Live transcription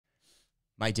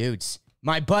my dudes,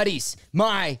 my buddies,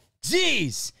 my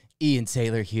G's. Ian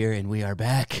Taylor here, and we are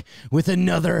back with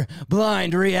another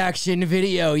blind reaction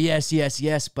video. Yes, yes,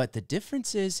 yes, but the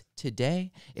difference is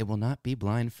today it will not be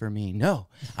blind for me. No,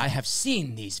 I have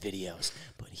seen these videos,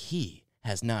 but he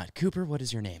has not. Cooper, what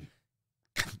is your name?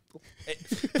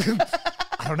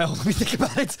 I don't know. Let me think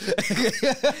about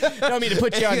it. Don't mean to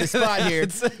put you on the spot here.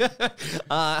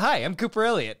 Hi, I'm Cooper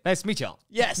Elliott. Nice to meet y'all.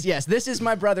 Yes, yes. This is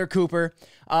my brother, Cooper.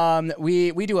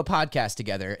 We do a podcast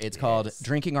together. It's called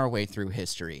Drinking Our Way Through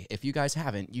History. If you guys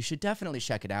haven't, you should definitely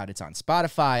check it out. It's on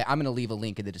Spotify. I'm going to leave a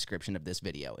link in the description of this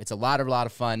video. It's a lot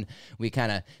of fun. We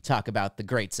kind of talk about the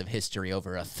greats of history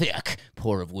over a thick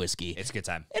pour of whiskey. It's a good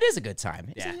time. It is a good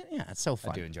time. Yeah, it's so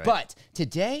fun. I do enjoy it. But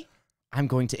today, I'm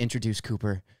going to introduce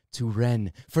Cooper to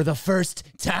REN for the first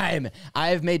time.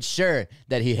 I have made sure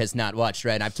that he has not watched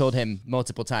REN. I've told him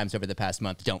multiple times over the past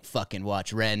month, don't fucking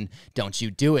watch REN. Don't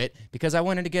you do it, because I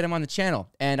wanted to get him on the channel.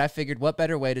 And I figured what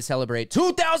better way to celebrate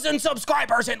 2,000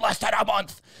 subscribers in less than a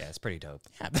month. Yeah, it's pretty dope.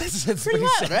 Yeah, it's pretty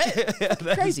wild,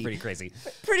 right? Crazy. Pretty crazy.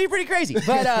 Pretty crazy.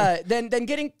 But then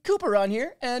getting Cooper on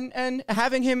here and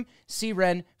having him see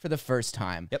REN for the first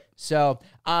time. Yep. So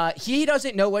he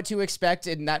doesn't know what to expect,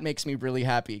 and that makes me really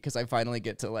happy because I finally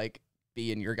get to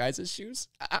be in your guys' shoes.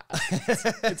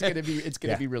 It's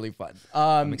gonna be really fun.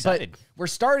 I'm excited. But we're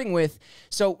starting with,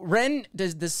 so REN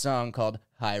does this song called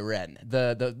Hi REN.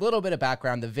 The little bit of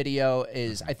background, the video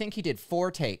is, I think he did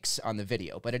 4 takes on the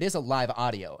video, but it is a live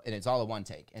audio and it's all a 1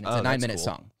 take, and it's a 9-minute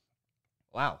song.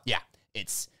 Wow. Yeah,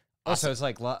 it's awesome. awesome. So it's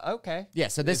like, okay. Yeah,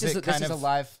 so this is a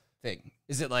live thing.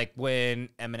 Is it like when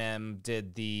Eminem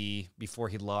did before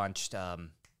he launched,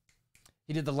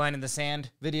 he did the Line in the Sand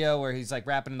video where he's like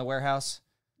rapping in the warehouse?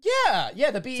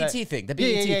 Yeah, the BET thing. The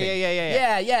BET thing.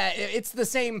 Yeah. It's the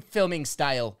same filming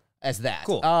style as that.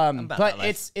 Cool. But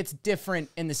it's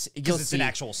different in this. You'll see. It's an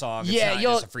actual song. It's Yeah, not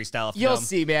just a freestyle film. You'll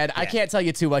see, man. Yeah. I can't tell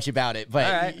you too much about it,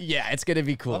 but right. Yeah, it's gonna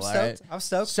be cool. I'm stoked. I'm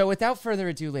stoked. So without further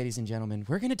ado, ladies and gentlemen,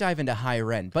 we're gonna dive into Hi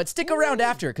REN, but stick around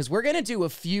after because we're gonna do a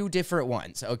few different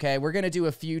ones. Okay, we're gonna do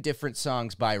a few different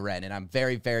songs by REN, and I'm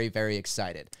very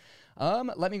excited.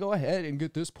 Let me go ahead and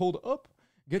get this pulled up.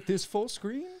 Get this full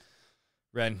screen.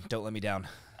 REN, don't let me down.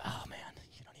 Oh man,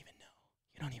 you don't even know.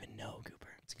 You don't even know, Cooper.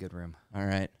 It's a good room. All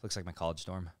right. Looks like my college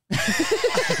dorm.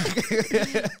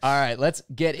 All right, let's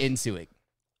get into it.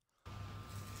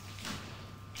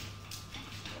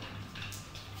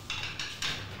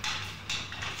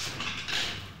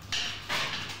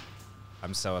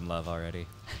 I'm so in love already.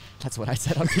 That's what I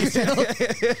said on Peace Channel.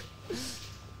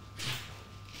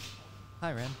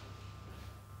 Hi, REN.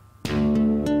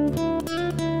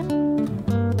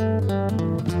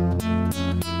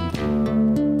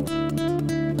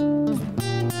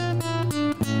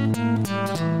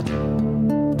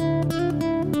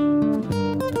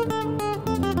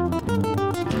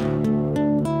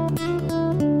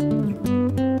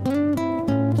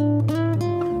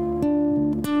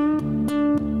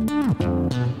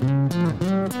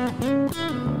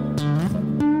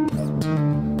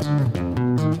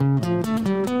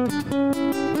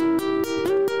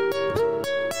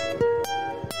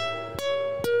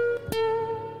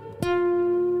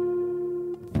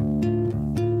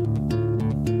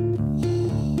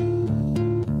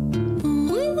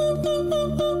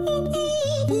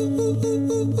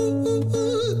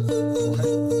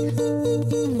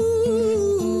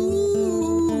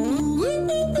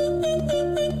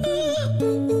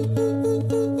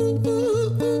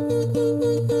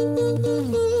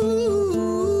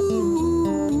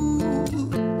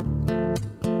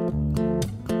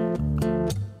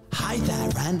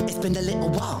 Been a little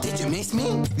while. Did you miss me?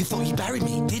 You thought you buried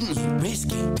me, didn't you?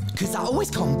 Risky, cause I always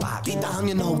come back. Deep down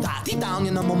you know that. Deep down you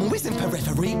know I'm always in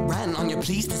periphery. REN, on your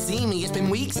pleased to see me. It's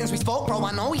been weeks since we spoke, bro.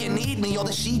 I know you need me. You're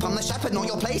the sheep, I'm the shepherd. Not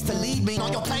your place to lead me.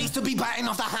 Not your place to be biting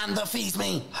off the hand that feeds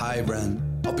me. Hi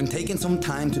REN, I've been taking some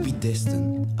time to be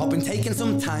distant. I've been taking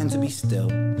some time to be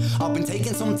still. I've been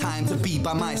taking some time to be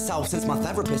by myself since my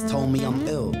therapist told me I'm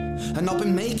ill. And I've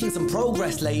been making some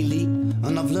progress lately,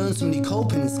 and I've learned some new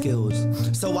coping skills.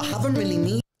 So I haven't really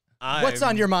needed. What's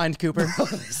on your mind, Cooper?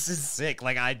 This is sick.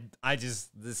 Like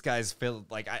this guy's feel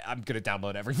like I'm gonna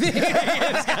download everything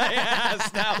this guy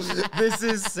has now. This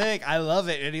is sick. I love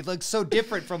it, and he looks so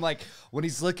different from like when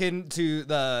he's looking to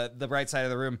the right side of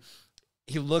the room.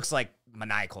 He looks like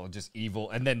maniacal, just evil,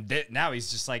 and then now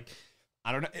he's just like,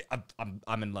 I don't know.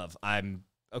 I'm in love. I'm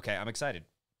excited.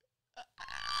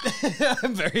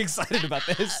 I'm very excited about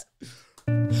this.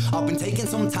 I've been taking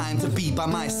some time to be by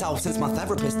myself since my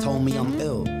therapist told me I'm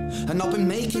ill. And I've been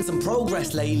making some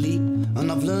progress lately,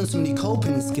 and I've learned some new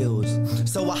coping skills.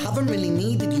 So I haven't really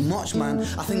needed you much, man.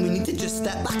 I think we need to just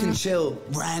step back and chill.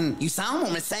 Ren, you sound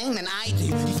more insane than I do.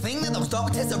 You think that those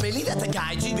doctors are really there to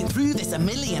guide you? Been through this a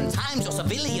million times. Your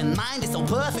civilian mind is so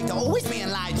perfect to always being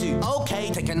lied to.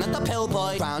 Okay, take another pill,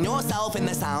 boy. Drown yourself in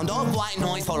the sound of white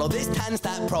noise. Follow this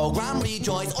 10-step program,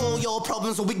 rejoice. All your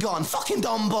problems will be gone. Fucking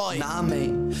dumb boy. Nah,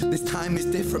 mate, this time is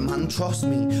different, man. Trust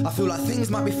me. I feel like things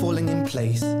might be falling in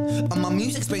place, and my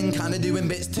music's been kinda doing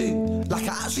bits too. Like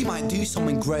I actually might do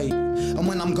something great, and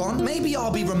when I'm gone, maybe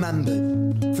I'll be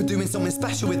remembered for doing something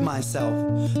special with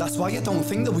myself. That's why I don't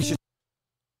think that we should.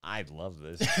 I love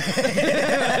this.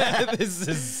 This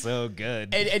is so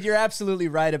good. And you're absolutely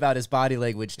right about his body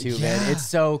language too, man. It's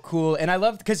so cool, and I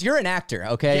love because you're an actor,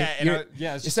 okay?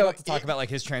 Yeah. I was just about to talk about like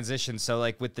his transition. So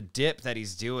like with the dip that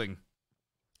he's doing,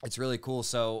 it's really cool.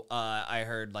 So I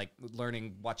heard like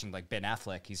watching like Ben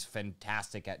Affleck, he's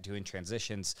fantastic at doing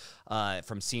transitions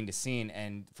from scene to scene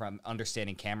and from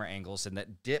understanding camera angles. And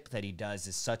that dip that he does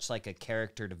is such like a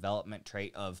character development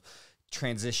trait of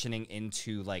transitioning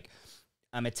into like,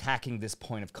 I'm attacking this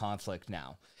point of conflict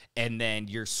now, and then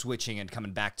you're switching and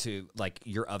coming back to like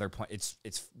your other point.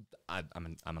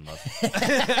 I'm in love.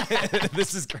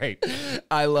 This is great.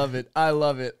 I love it. I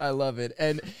love it. I love it.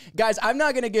 And guys, I'm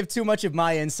not going to give too much of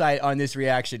my insight on this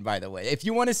reaction, by the way. If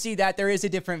you want to see that, there is a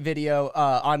different video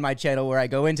on my channel where I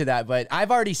go into that, but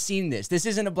I've already seen this. This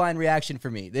isn't a blind reaction for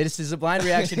me. This is a blind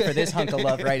reaction for this hunk of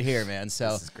love right here, man. So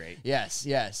this is great.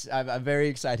 Yes. I'm very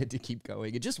excited to keep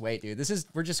going. And just wait, dude.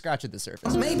 We're just scratching the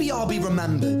surface. Maybe I'll be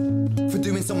remembered for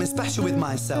doing something special with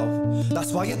myself.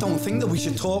 That's why I don't think that we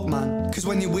should talk, man. Because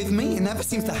when you're with me, it never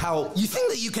seems to help. You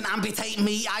think that you can amputate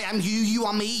me? I am you, you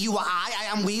are me, you are I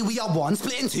am we are one.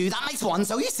 Split in two, that makes one.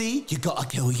 So you see, you gotta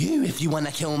kill you if you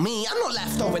wanna kill me. I'm not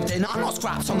leftover dinner, I'm not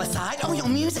scraps on the side. Oh, your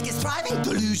music is thriving,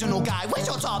 delusional guy. Where's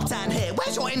your top 10 hit?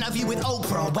 Where's your interview with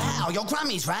Oprah? Where are your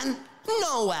Grammys, Ren?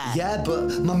 Nowhere. Yeah,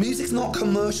 but my music's not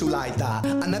commercial like that.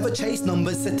 I never chase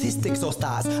numbers, statistics or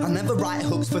stats. I never write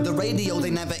hooks for the radio, they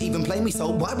never even play me, so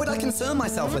why would I concern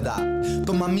myself with that?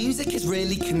 But my music is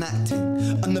really connecting,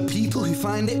 and the people who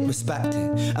find it respect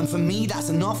it. And for me that's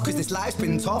enough, cause this life's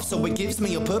been tough, so it gives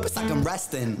me a purpose I can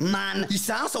rest in. Man, you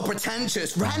sound so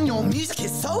pretentious. Ren, your music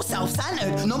is so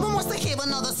self-centered. No one wants to hear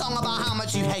another song about how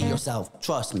much you hate yourself.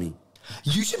 Trust me.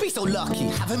 You should be so lucky,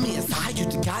 having me inside you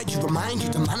to guide you, remind you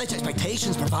to manage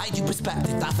expectations, provide you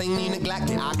perspective. That thing you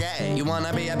neglected, I get it. You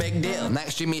wanna be a big deal,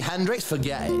 next Jimi Hendrix,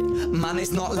 forget it. Man,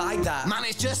 it's not like that. Man,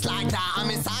 it's just like that. I'm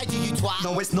inside you, you twat.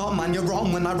 No, it's not, man, you're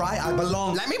wrong. When I write, I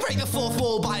belong. Let me break the fourth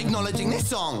wall by acknowledging this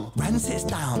song. Ren sits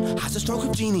down, has a stroke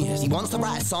of genius. He wants to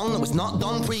write a song that was not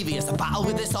done previous. A battle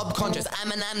with his subconscious.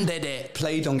 Eminem did it.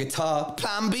 Played on guitar.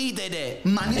 Plan B did it.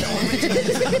 Man, you don't originate.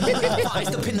 That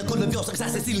is the pinnacle of your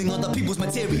success, is stealing other people's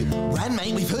material. Ren,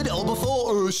 mate, we've heard it all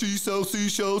before. She sells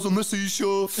seashells on the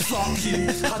seashore. Fuck you,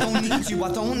 I don't need you,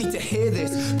 I don't need to hear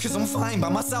this. Cause I'm fine by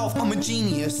myself, I'm a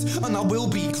genius. And I will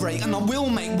be great, and I will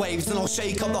make waves, and I'll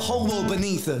shake up the whole world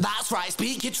beneath us. That's right,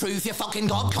 speak your truth, your fucking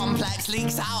God complex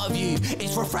leaks out of you.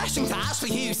 It's refreshing to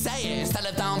actually hear you say it instead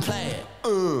of downplay it.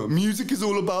 Music is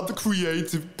all about the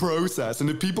creative process, and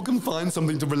if people can find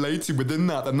something to relate to within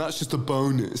that, then that's just a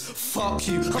bonus. Fuck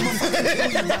you, I'm gonna fucking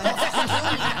kill you, Ren.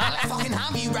 I'll fucking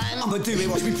have you, Ren. I'ma do it,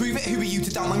 watch me prove it. Who are you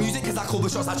to down my music? Cause I call the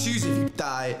shots, I choose if you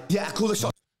die. Yeah, I call the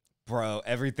shots. Bro,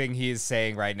 everything he is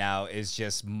saying right now is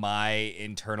just my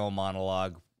internal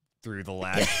monologue through the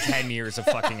last 10 years of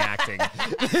fucking acting.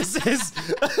 This is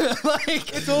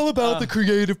like... It's all about the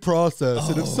creative process,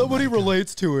 and if somebody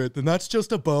relates to it, then that's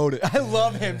just a bonus. I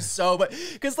love him so much.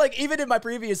 Because, like, even in my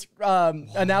previous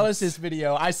analysis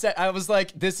video, I was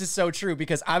like, this is so true,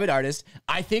 because I'm an artist.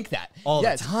 I think that. All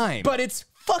the time. But it's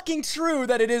fucking true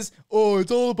that it is,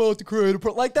 it's all about the creative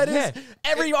like that is,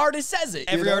 every artist says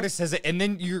it. Every artist says it, and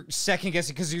then you're second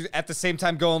guessing because you're at the same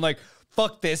time going like,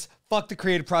 fuck this, fuck the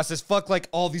creative process, fuck like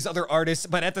all these other artists,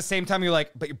 but at the same time you're like,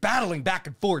 but you're battling back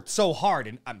and forth so hard,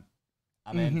 and I'm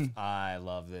in. I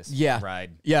love this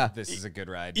ride. Yeah. This is a good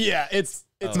ride. Yeah, it's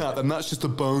not, then that's just a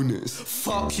bonus.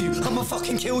 Fuck you, I'ma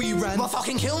fucking kill you, Ren. Well,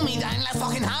 fucking kill me then, let's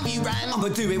fucking have you, Ren. I'ma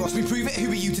do it, watch me prove it. Who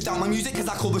are you to down my music? Cause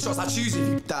I call the shots, I choose if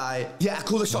you die. Yeah, I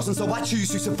call the shots, and so I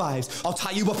choose who survives. I'll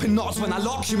tie you up in knots when I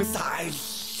lock you inside.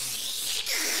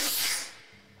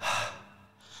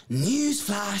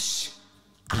 Newsflash.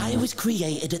 I was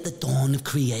created at the dawn of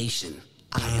creation.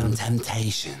 I am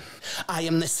temptation. I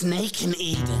am the snake in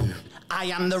Eden. I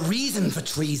am the reason for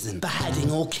treason,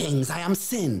 beheading all kings. I am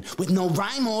sin, with no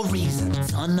rhyme or reason.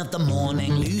 Son of the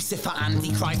morning, Lucifer,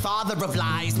 Antichrist, father of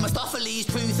lies. Mephistopheles,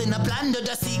 truth in a blender,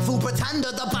 deceitful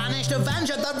pretender, the banished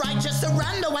avenger, the righteous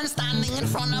surrender. When standing in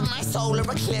front of my solar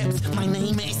eclipse, my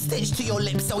name is stitched to your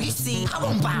lips. So you see, I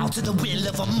won't bow to the will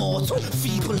of a mortal,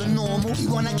 feeble and normal. You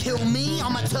wanna kill me?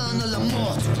 I'm eternal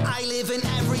immortal. I live in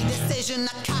every decision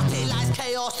that catalyzes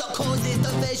chaos, that causes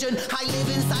division. I live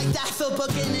inside death, the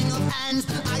beginning of ends.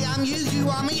 I am you, you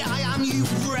are me, I am you,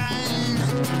 friend.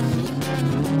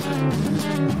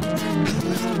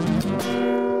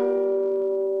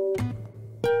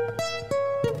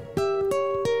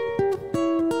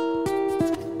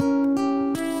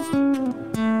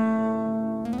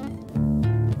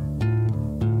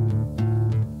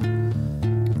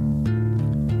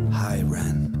 Hi,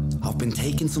 Ren. I've been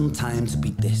taking some time to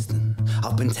be distant.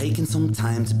 I've been taking some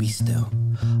time to be still.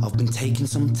 I've been taking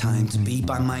some time to be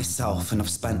by myself, and I've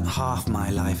spent half my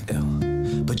life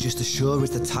ill. But just as sure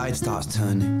as the tide starts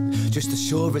turning, just as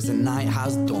sure as the night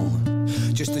has dawned,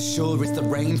 just as sure as the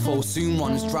rainfall soon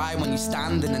runs dry when you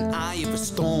stand in an eye of a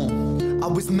storm. I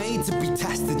was made to be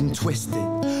tested and twisted.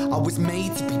 I was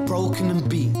made to be broken and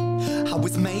beat. I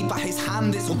was made by his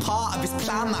hand, it's all part of his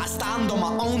plan that I stand on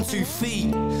my own 2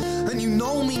 feet. And you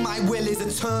know me, my will is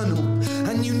eternal.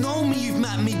 And you know me, you've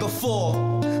met me before.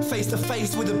 Face to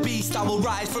face with a beast, I will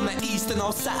rise from the east and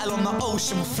I'll settle on the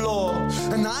ocean floor.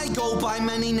 And I go by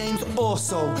many names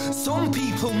also. Some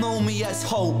people know me as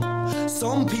hope.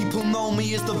 Some people know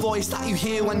me as the voice that you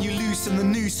hear when you loosen the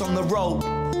noose on the rope.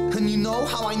 And you know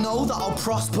how I know that I'll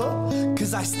prosper?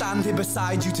 Cause I stand here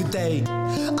beside you today.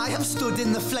 I have stood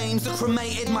in the flames that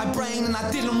cremated my brain, and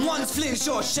I didn't once flinch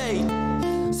or shake.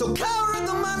 So cower of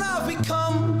the man I've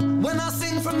become when I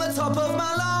sing from the top of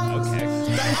my lungs. Okay.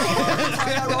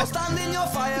 I'll stand in your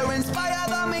fire, inspire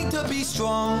that me to be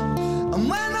strong. And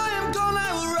when I am gone,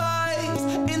 I will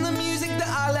rise in the music that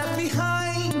I left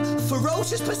behind.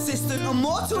 Ferocious, persistent,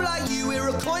 immortal like you,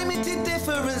 Iroquois me to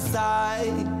different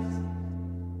sides.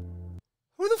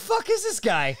 Who the fuck is this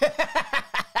guy?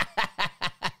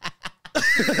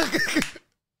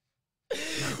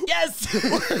 Yes!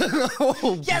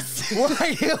 Yes!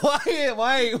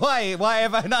 Why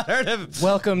have I not heard of him?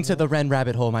 Welcome to the Ren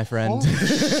rabbit hole, my friend.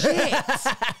 Shit!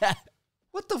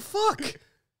 What the fuck?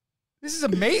 This is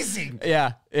amazing.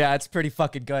 Yeah, it's pretty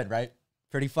fucking good, right?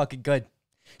 Pretty fucking good.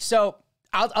 So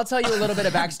I'll tell you a little bit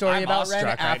of backstory I'm about Ren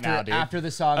awestruck right now, dude. after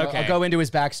the song. Okay. I'll go into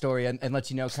his backstory and let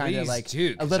you know kind of Please like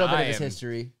do, a little 'cause bit I of his am-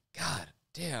 history. God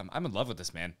damn, I'm in love with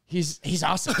this man. He's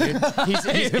awesome, dude. He's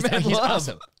in love.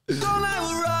 awesome.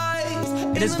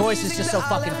 And his voice is just so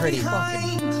fucking pretty.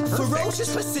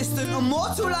 Ferocious, persistent,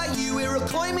 immortal like you,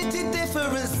 Iroquois me to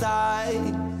different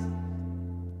sides.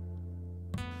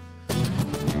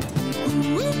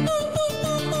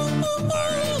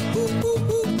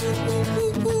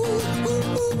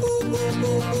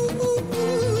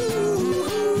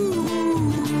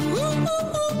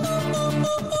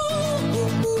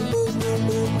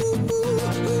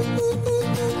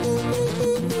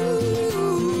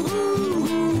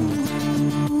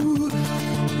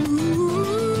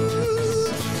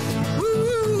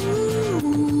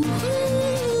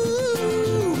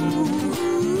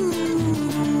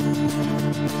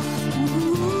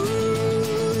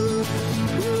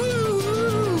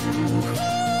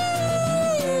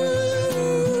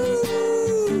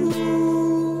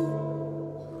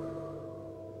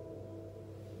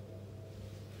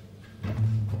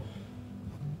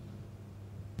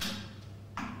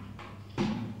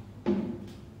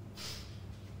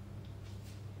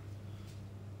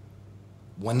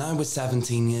 When I was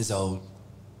 17 years old,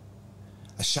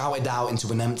 I shouted out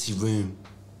into an empty room,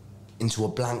 into a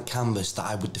blank canvas that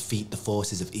I would defeat the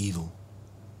forces of evil.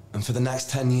 And for the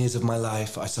next 10 years of my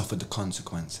life, I suffered the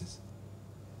consequences,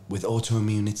 with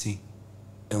autoimmunity,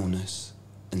 illness,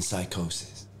 and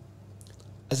psychosis.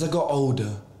 As I got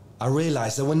older, I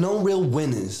realized there were no real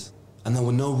winners and there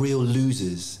were no real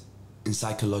losers in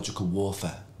psychological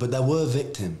warfare, but there were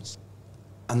victims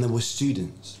and there were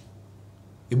students.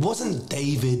 It wasn't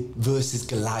David versus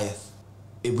Goliath.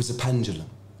 It was a pendulum,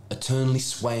 eternally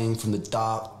swaying from the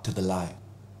dark to the light.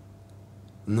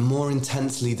 And the more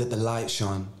intensely that the light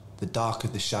shone, the darker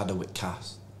the shadow it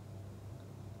cast.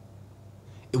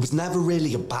 It was never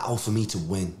really a battle for me to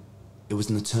win. It was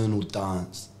an eternal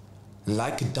dance. And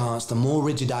like a dance, the more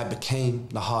rigid I became,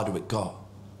 the harder it got.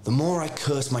 The more I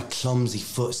cursed my clumsy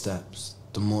footsteps,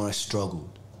 the more I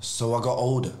struggled. So I got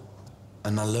older,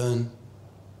 and I learned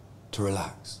to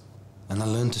relax, and I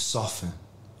learned to soften,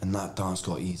 and that dance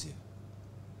got easier.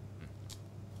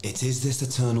 It is this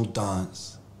eternal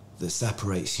dance that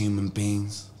separates human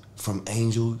beings from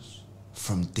angels,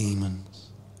 from demons,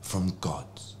 from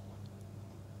gods.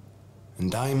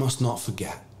 And I must not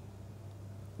forget,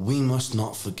 we must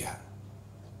not forget,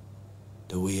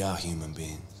 that we are human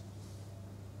beings.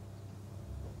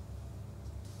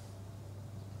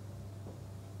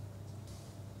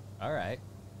 All right.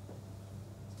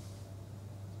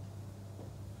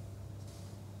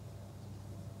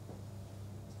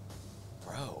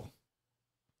 Bro.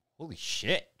 Holy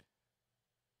shit.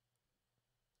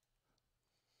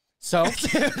 So,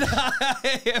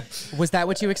 was that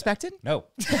what you expected? No.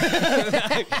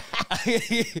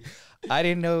 I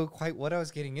didn't know quite what I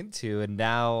was getting into, and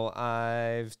now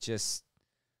I've just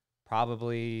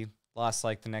probably lost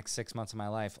like the next 6 months of my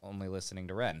life only listening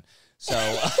to Ren. So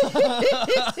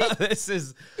this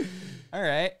is all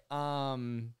right.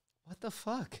 What the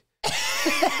fuck?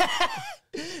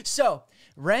 So,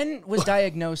 Ren was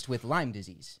diagnosed with Lyme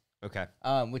disease. Okay.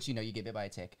 Which, you know, you get bit by a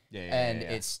tick. And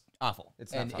it's awful.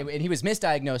 It's not fun. And he was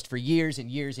misdiagnosed for years and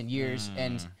years and years.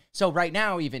 And so right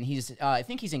now, even he's, I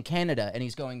think he's in Canada and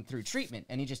he's going through treatment,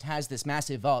 and he just has this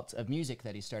massive vault of music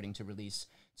that he's starting to release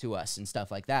to us and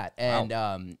stuff like that.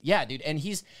 And yeah, dude, and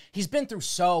he's been through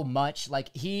so much. Like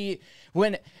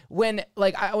when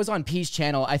like I was on P's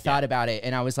channel, I thought about it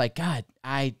and I was like, God,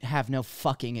 I have no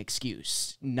fucking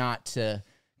excuse not to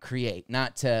create,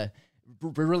 not to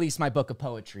release my book of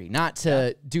poetry, not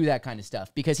to do that kind of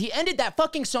stuff, because he ended that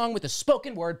fucking song with a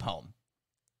spoken word poem.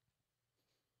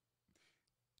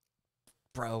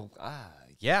 Bro,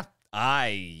 yeah,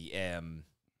 I'm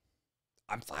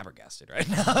flabbergasted right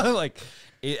now. Like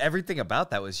everything about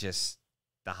that was just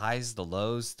the highs, the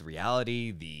lows, the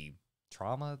reality, the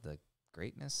trauma, the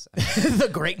greatness. The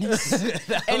greatness.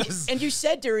 And you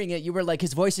said during it, you were like,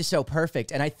 his voice is so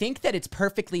perfect. And I think that it's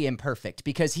perfectly imperfect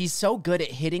because he's so good at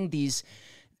hitting these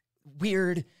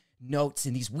weird notes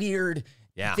and these weird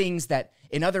things that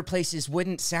in other places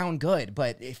wouldn't sound good,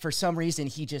 but for some reason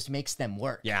he just makes them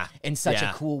work in such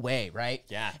a cool way, right?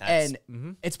 Yeah. And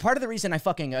it's part of the reason I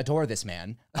fucking adore this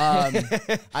man.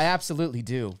 I absolutely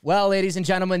do. Well, ladies and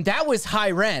gentlemen, that was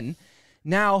High Ren.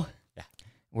 Now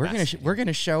we're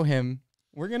gonna show him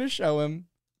the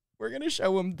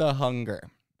hunger.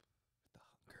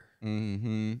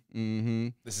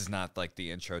 This is not like the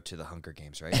intro to the Hunger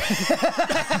Games, right?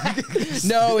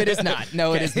 No, it is not.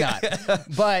 No, it is not.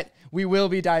 But we will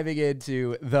be diving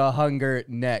into the hunger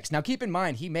next. Now, keep in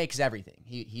mind, he makes everything.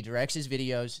 He directs his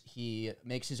videos. He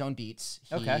makes his own beats.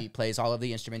 He plays all of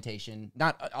the instrumentation.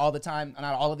 Not all the time,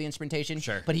 not all of the instrumentation,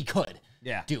 but he could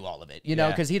do all of it, you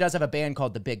know, because he does have a band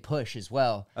called The Big Push as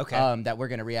well, that we're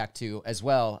going to react to as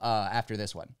well after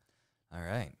this one. All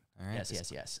right.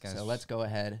 Yes. So let's go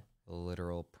ahead.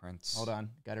 Literal Prince. Hold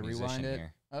on. Got to rewind it.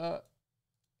 Here. All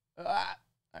right.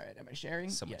 Am I sharing?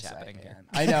 So much happening here.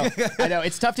 I know.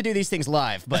 It's tough to do these things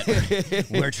live, but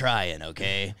we're trying,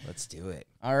 okay? Let's do it.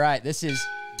 All right. This is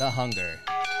The Hunger.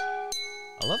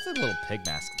 I love the little pig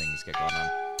mask thing he's got going on.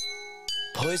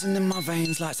 Poison in my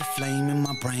veins lights a flame in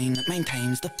my brain that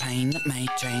maintains the pain that may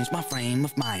change my frame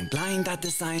of mind. Blind, I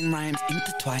design rhymes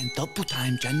intertwined, double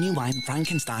time, genuine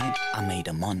Frankenstein. I made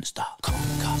a monster.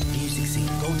 Conquer, music scene,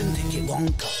 golden ticket,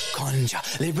 Wonka, conjure.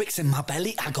 Lyrics in my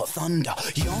belly, I got thunder.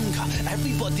 Younger,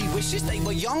 everybody wishes they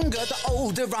were younger. The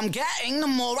older I'm getting, the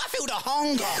more I feel the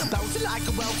hunger. Belted like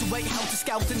a welterweight, how to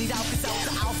scout and need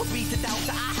Alka-Seltzer, alpha, beta,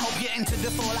 delta. I help you into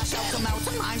the fall, I shall come out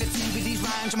to mind a team with these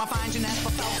rhymes. I find you never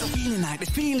felt the feeling like this,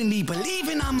 feeling me,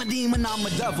 believing I'm a demon, I'm a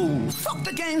devil. Fuck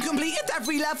the game, completed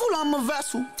every level, I'm a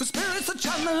vessel. For spirits a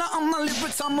channeler, on my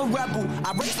lyrics, I'm a rebel.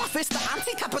 I raise my fist, the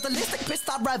anti-capitalistic pissed,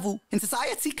 I revel. In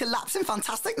society collapsing,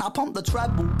 fantastic, now pump the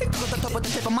treble. Think to the top of the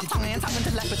tip of my tongue and tap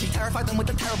into telepathy. Terrified them with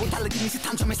the terrible telekinesis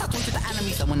tantrum, it's to the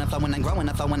enemy. So when I'm flowing and growing,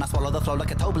 I flow when I swallow the flow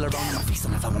like a Toblerone. I'm a feast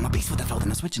on the flow, I'm a beast with the flow, then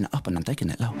I'm switching it up and I'm taking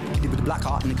it low. Kitty with the black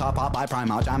heart in the car park by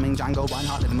Primark, jamming Django,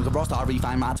 Reinhardt, living with a raw star,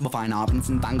 refine rats, we'll find our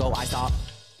Vincent Van Gogh, I start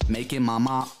making my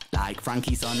mark like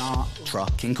Frankie Sinatra.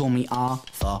 Can call me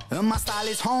Arthur. And my style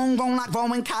is homegrown like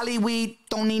growing Cali weed.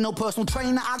 Don't need no personal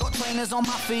trainer, I got trainers on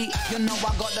my feet. You know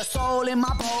I got the soul in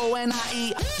my bowl when I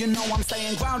eat. You know I'm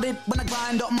staying grounded when I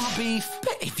grind up my beef.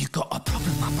 But if you got a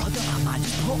problem, my brother, I might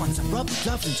just put on some rubber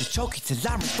gloves and just choke it till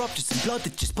larynx ruptures and blood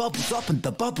that just bubbles up and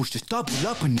the bubbles just double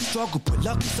up and you struggle. But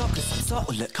lucky suckers, I'm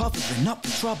subtle at covering up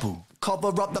the trouble.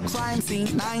 Cover up the crime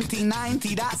scene,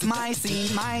 1990, that's my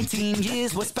scene. My teen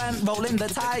years were spent rolling the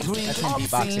Thai green.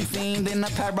 Obscene fiend in a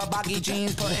pair of baggy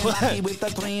jeans, putting lucky with the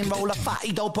green. Roll a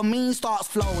fatty, dopamine starts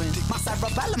flowing. My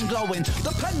cerebellum glowing,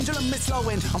 the pendulum is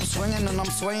slowing. I'm swinging and I'm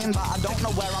swaying, but I don't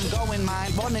know where I'm going.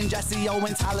 Mind running, Jesse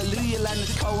Owens, hallelujah, Leonard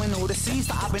Cohen. All the seeds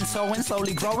that I've been sowing,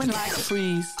 slowly growing like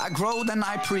trees. I grow, then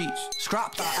I preach,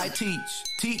 scrap that I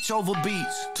teach over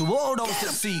beats to all those that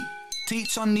see.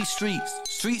 Teach on these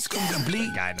streets can be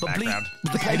bleak, guy in the but bleak background.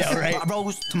 with the place I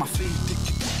rose to my feet.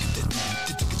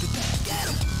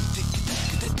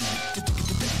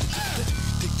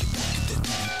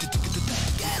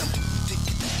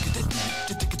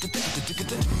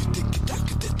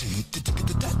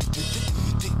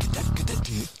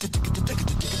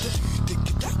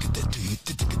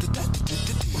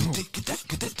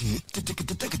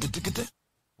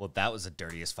 Well, that was the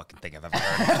dirtiest fucking thing I've ever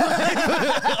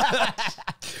heard.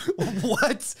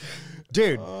 What?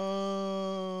 Dude.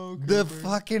 Oh, The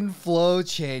fucking flow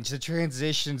change, the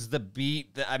transitions, the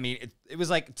beat. I mean, it was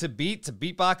like to beat, to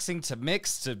beatboxing, to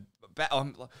mix, to...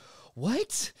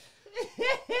 what?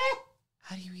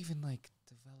 How do you even, like,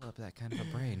 develop that kind of a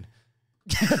brain?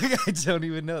 I don't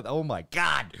even know. Oh, my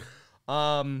God.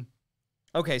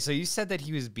 Okay, so you said that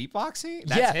he was beatboxing?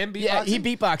 That's him beatboxing? Yeah, he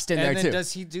beatboxed in there, then too.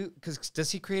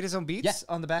 Does he create his own beats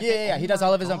on the back? Yeah. He does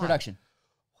all of his own production.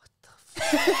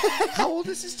 How old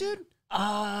is this dude?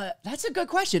 That's a good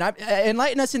question.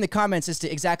 Enlighten us in the comments as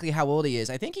to exactly how old he is.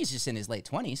 I think he's just in his late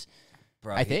 20s.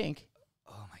 Bro, I think.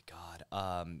 Oh my God.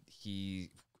 I'm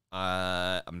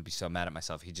gonna be so mad at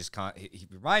myself. He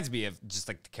reminds me of just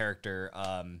like the character,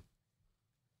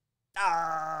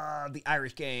 the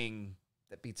Irish gang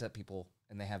that beats up people,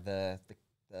 and they have the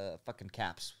fucking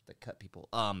caps that cut people.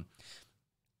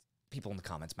 People in the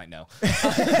comments might know.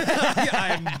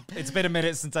 It's been a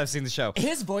minute since I've seen the show.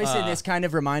 His voice in this kind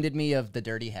of reminded me of the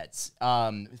Dirty Heads.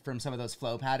 From some of those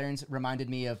flow patterns, reminded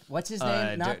me of what's his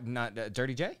name? Not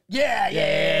Dirty J?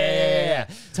 Yeah.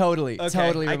 Totally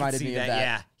Okay, reminded me of that.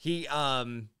 Yeah, he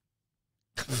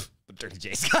but Dirty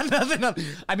J's got nothing up.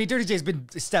 I mean, Dirty J's been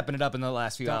stepping it up in the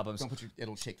last few albums. Don't put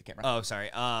it'll shake the camera. Oh, sorry.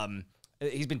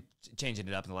 He's been changing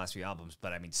it up in the last few albums,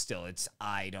 but I mean, still,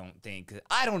 I don't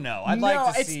know. I'd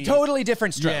like to see. It's totally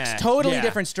different strokes. Yeah.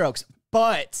 Different strokes.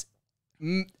 But,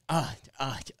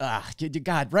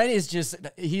 God, Ren is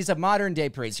he's a modern day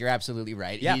Priest. You're absolutely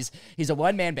right. Yeah. He's a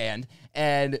one man band,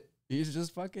 and he's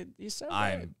just he's so good.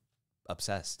 I'm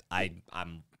obsessed. I'm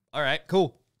all right.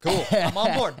 Cool. I'm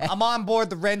on board. I'm on board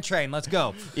the Ren train. Let's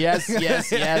go. Yes.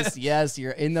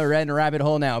 You're in the Ren rabbit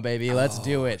hole now, baby. Let's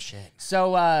do it. Shit.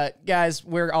 So, guys,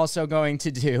 we're also going to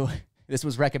do. This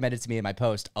was recommended to me in my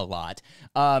post a lot,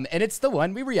 and it's the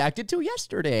one we reacted to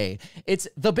yesterday. It's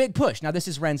The Big Push. Now, this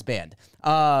is Ren's band.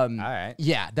 All right.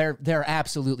 Yeah, they're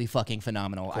absolutely fucking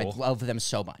phenomenal. Cool. I love them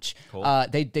so much. Cool.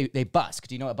 They busk.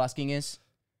 Do you know what busking is?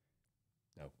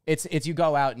 No. It's you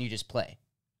go out and you just play.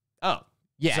 Oh.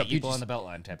 Yeah, so you people just- on the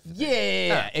Beltline type of thing.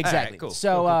 Yeah, exactly. All right, cool.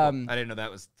 So, Cool. I didn't know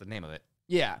that was the name of it.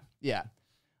 Yeah.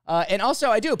 And also,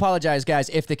 I do apologize, guys,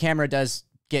 if the camera does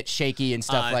get shaky and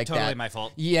stuff like totally that. my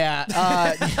fault. Yeah.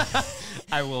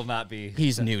 I will not be.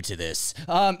 He's new to this.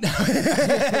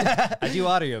 I do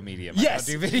audio medium. Yes.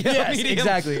 I don't do video medium.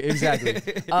 Exactly.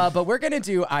 But we're going to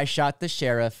do I Shot the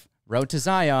Sheriff, Road to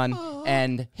Zion,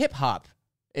 and Hip Hop.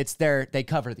 They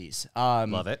cover these.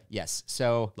 Love it. Yes.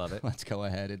 So Love it. Let's go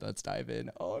ahead and let's dive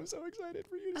in. Oh, I'm so excited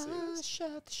for you to see this.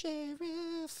 Shot the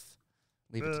sheriff.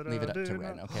 Leave it up to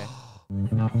Ren, okay?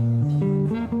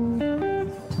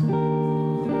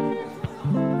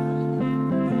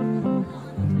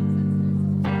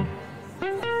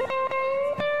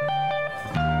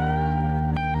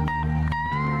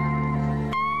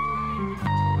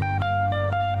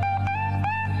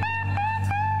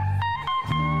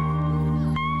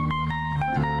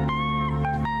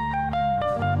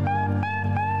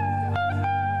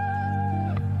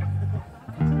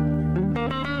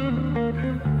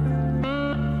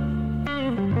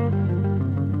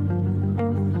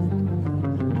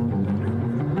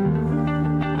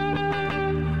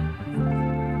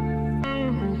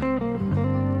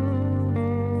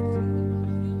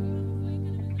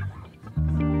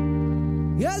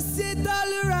 You sit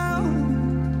all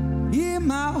around in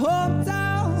my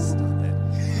hometown.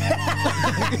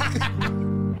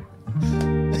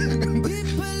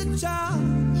 People try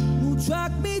who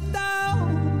track me down.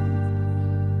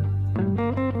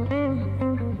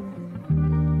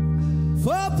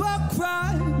 For a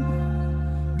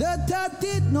crime that I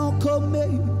did not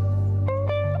commit.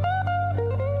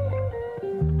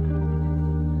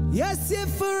 Yes, if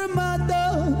for a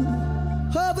mother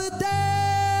of a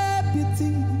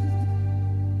deputy.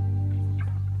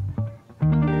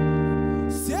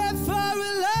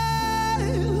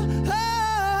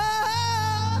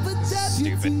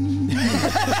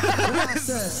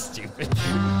 Stupid.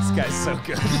 This guy's so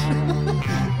good.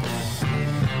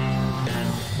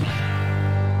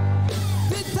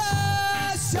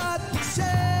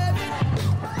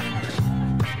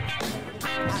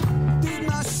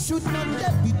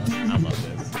 I love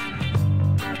this.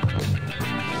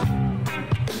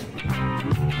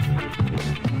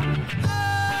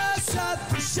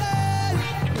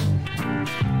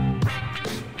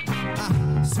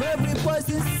 Swear it was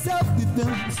in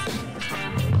self-defense.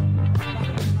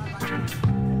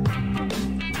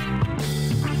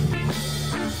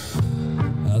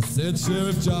 I said,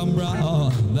 Sheriff John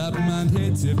Brown, that man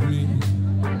hated me.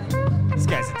 This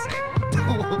guy's insane.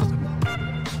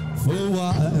 For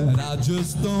what? I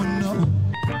just don't know.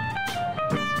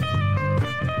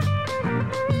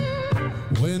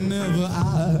 Whenever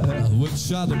I would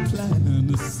try to plan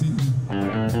to see,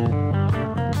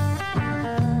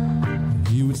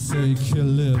 he would say,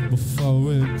 kill it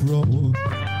before it grows.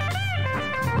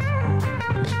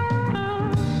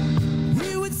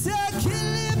 He would say,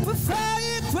 kill it before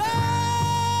it grows.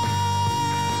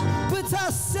 But I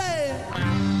said,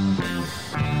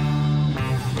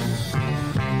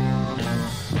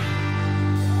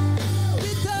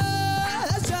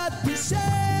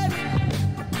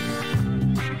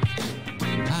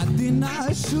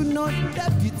 I should not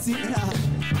deputy. I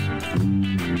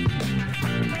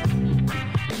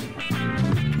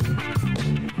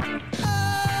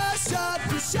shot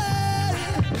the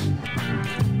sheriff,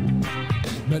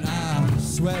 but I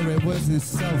swear it was in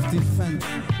self-defense.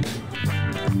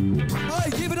 Oh,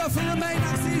 give it up for the main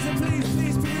next season, please,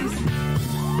 please, please.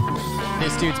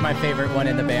 This dude's my favorite one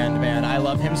in the band, man. I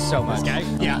love him so much. This guy?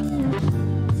 Yeah.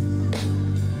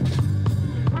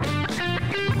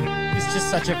 Just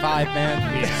such a vibe, man.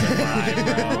 He is a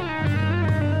vibe, bro.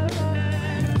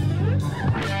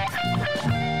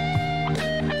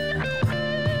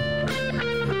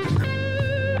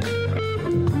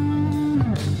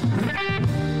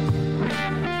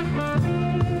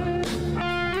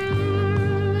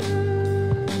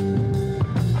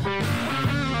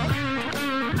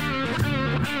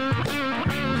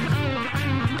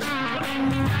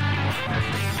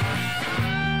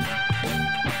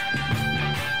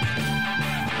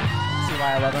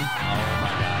 Why I love him. Oh my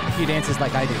god. He dances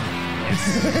like I do. Yes.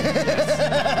 Yes.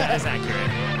 That is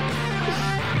accurate.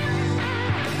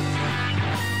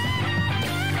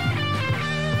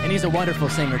 And he's a wonderful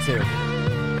singer too.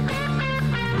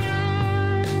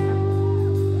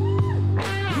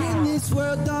 In this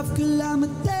world of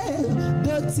calamity,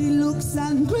 dirty looks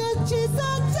and grudges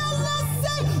and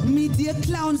jealousy, media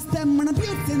clowns them and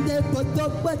abusing their but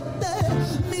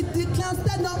media clowns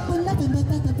stand up and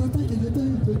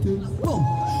boom.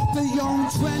 The young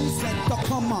trendsetter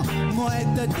come on, more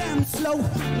the damn slow.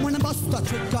 When I bust a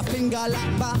trigger finger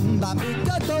like bam bam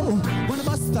do. When I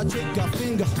bust a trigger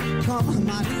finger, come on,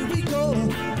 man, here we go.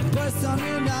 Person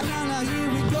in the line, here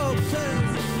we go.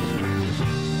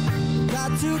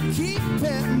 Got to keep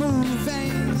it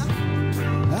moving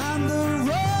on the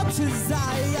road to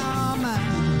Zion.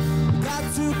 Got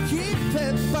to keep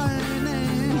it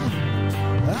burning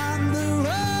on the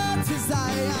road to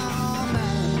Zion.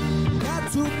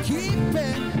 To keep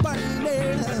it burning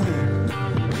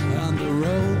on the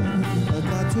road, I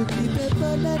got to keep it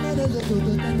burning.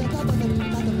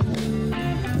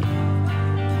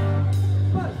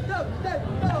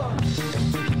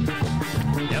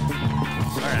 Yep.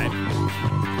 All right.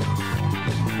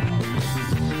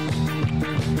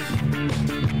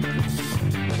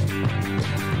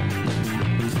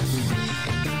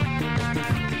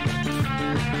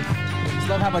 Just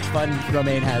love how much fun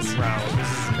Romaine has. Bro, this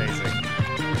is amazing.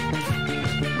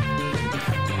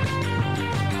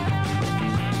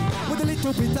 With a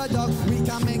little bit of luck, we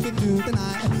can make it through the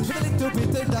night. With a little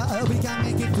bit of luck, we can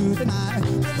make it through the night.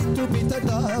 With a little bit of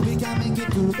luck, we can make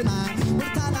it through the night. With a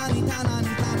ta-da-ni,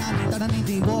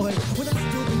 boy. With a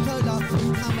little bit of luck, we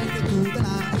can make it through the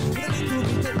night. With a little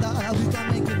bit of luck, we can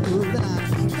make it through the night.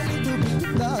 With a little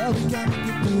bit of luck, we can make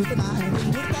it through the night.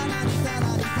 With a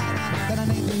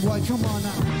ta-da-ni, boy, come on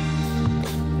now.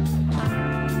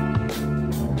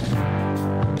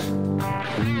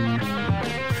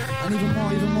 And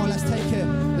even more, let's take it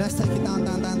down.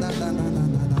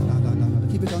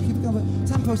 Keep it going,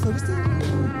 tempo slow, still.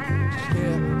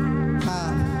 Here, ha,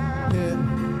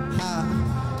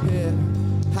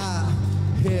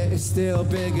 here, it's still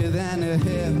bigger than a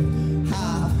hip.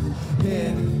 Ha,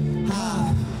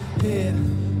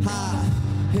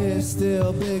 here,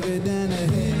 still bigger than a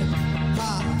hip.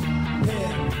 Ha,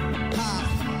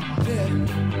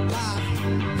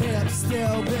 hip,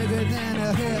 still bigger than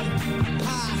a hip.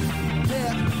 Ha,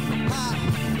 hip,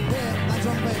 now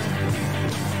drum bass.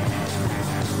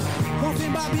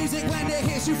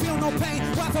 makes you feel no pain.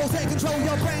 White folks take control of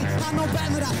your brain. I'm no bad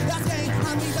with that. That's game.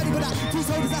 I'm me ready with that. Two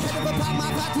soldiers ahead of a pop.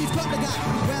 My factory's got the guy.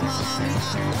 Where my army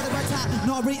at? Whatever time.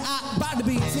 Not react. Back the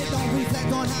beat. Sit don't reflect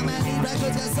on how many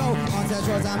records get sold. On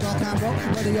Tetros and rock and roll.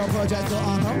 Whether your projects are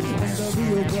on hold. In the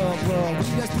real world. We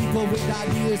just people with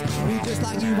ideas. We just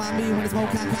like you and me. When the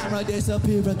smoke and camera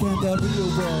disappear again. The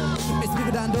real world. It's bigger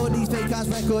than all these fake ass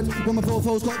records. When my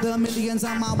profiles got the millions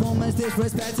and my woman's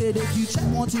disrespected. If you check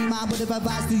one too, man, would have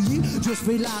advised to you, just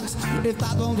relax. If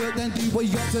that don't work, then do what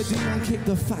you have to do and kick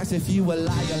the facts. If you a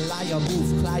liar,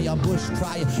 wolf, crier, bush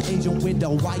crier, agent with the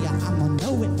wire, I'ma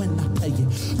know it when I play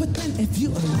it. But then if you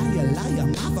a liar,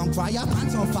 mouth on crier,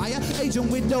 pants on fire, agent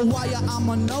with the wire,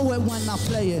 I'ma know it when I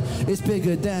play it. It's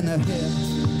bigger than a hip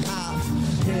hop,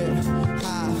 hip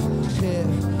hit.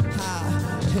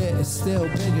 It's still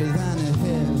bigger than a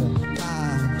hip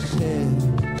hop,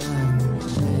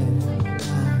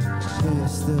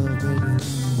 it's still bigger.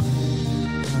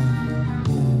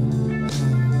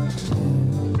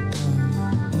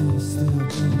 It's still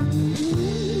bigger.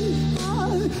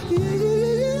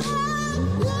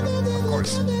 Of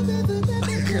course.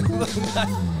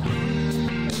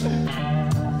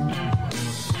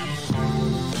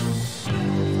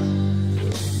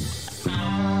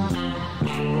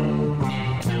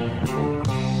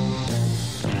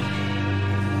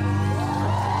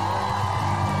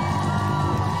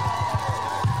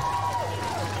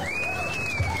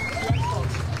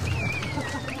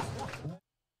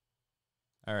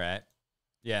 All right.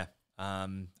 Yeah.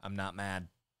 I'm not mad.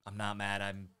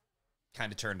 I'm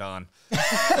kind of turned on.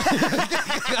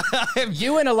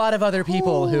 You and a lot of other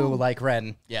people who like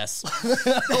Ren. Yes.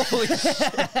 Holy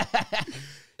shit.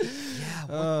 Yeah,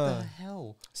 what the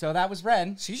hell? So that was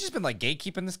Ren. So you just been like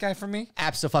gatekeeping this guy from me?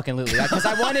 Absolutely. Because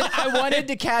I wanted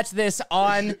to catch this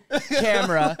on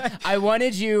camera. I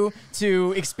wanted you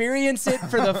to experience it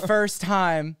for the first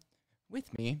time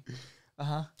with me.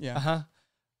 Yeah.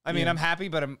 I mean, I'm happy,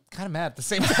 but I'm kind of mad at the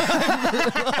same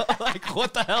time. Like,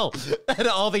 what the hell? And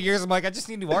all the years, I'm like, I just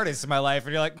need new artists in my life.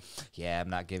 And you're like, yeah, I'm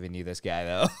not giving you this guy,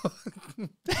 though.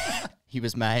 He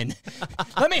was mine.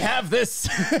 Let me have this.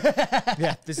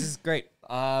 Yeah, this is great.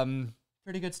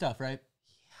 Pretty good stuff, right?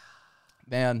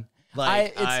 Yeah. Man.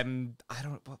 Like, I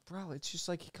don't, bro, it's just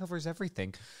like he covers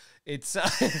everything. It's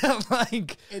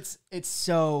like, it's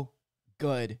so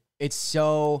good. It's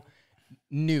so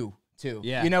new. Too.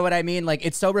 Yeah. You know what I mean? Like,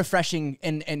 it's so refreshing,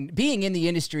 and being in the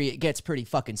industry, it gets pretty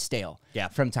fucking stale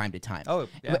from time to time. Oh,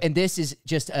 yeah. And this is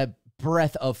just a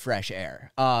breath of fresh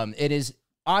air. It is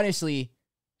honestly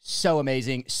so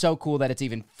amazing, so cool that it's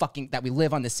even fucking, that we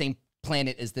live on the same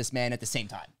planet as this man at the same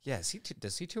time. Yeah,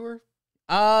 does he tour?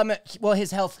 Well, his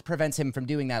health prevents him from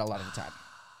doing that a lot of the time.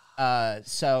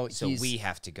 So we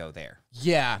have to go there.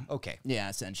 Yeah. Okay. Yeah,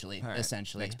 essentially. Right.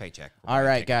 Essentially. Next paycheck. All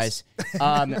right, guys.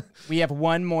 We have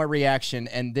one more reaction,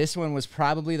 and this one was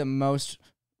probably the most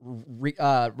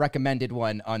recommended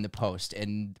one on the post,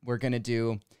 and we're going to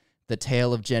do The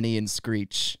Tale of Jenny and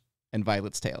Screech and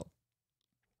Violet's Tale.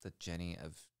 The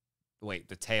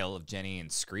Tale of Jenny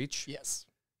and Screech? Yes.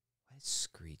 What is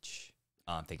Screech?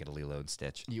 Oh, I'm thinking of Lilo and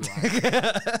Stitch. You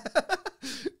are.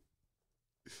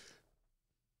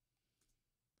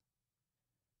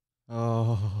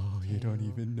 Oh, you don't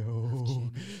even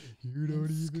know. You don't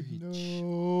even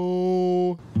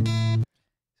know.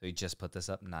 So he just put this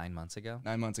up 9 months ago?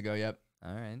 9 months ago, yep.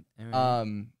 All right.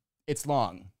 It's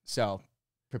long, so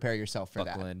prepare yourself for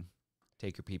Buckle that. in.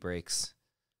 Take your pee breaks.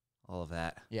 All of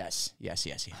that. Yes.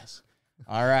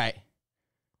 All right.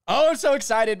 Oh, I'm so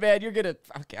excited, man. You're gonna.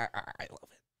 Okay, I love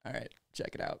it. All right,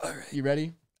 check it out. All right, you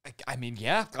ready? I mean,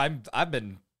 yeah.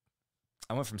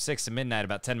 I went from 6 to midnight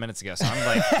about 10 minutes ago, so I'm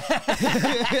like,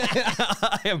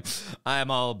 I am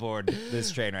all aboard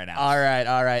this train right now. All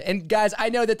right. And guys, I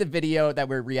know that the video that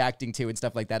we're reacting to and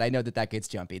stuff like that, I know that gets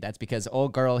jumpy. That's because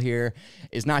old girl here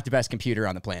is not the best computer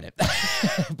on the planet.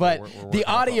 But we're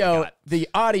the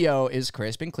audio is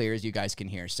crisp and clear, as you guys can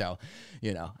hear. So,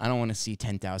 you know, I don't want to see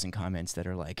 10,000 comments that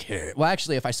are like, here. Well,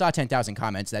 actually, if I saw 10,000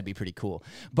 comments, that'd be pretty cool.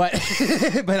 But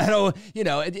but I don't, you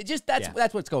know, it just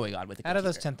that's what's going on with the computer. Out of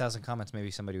those 10,000 comments, maybe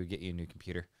somebody would get you a new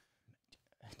computer.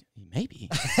 Maybe.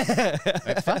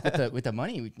 Fuck, with the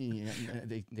money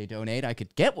they donate, I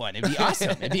could get one. It'd be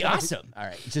awesome. All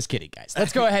right, just kidding, guys.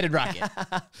 Let's go ahead and rock it.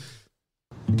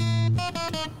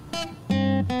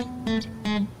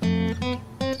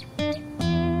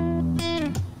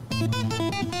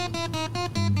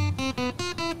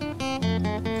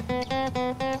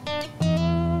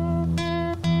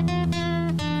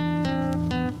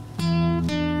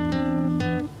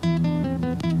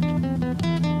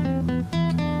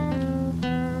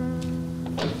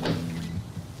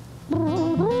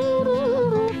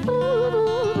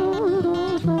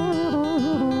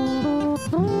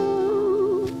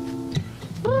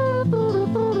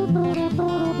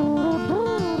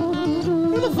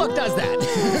 the fuck does that?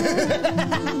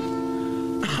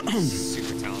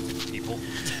 Super talented people.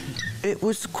 It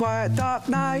was a quiet, dark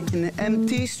night in an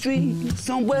empty street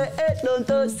somewhere in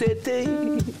London City.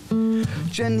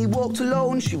 Jenny walked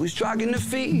alone, she was dragging her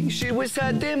feet. She was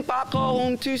heading back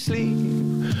home to sleep.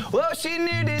 Well, she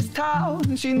knew this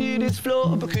town, she knew this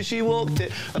floor, because she walked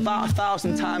it about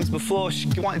 1,000 times before she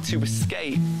wanted to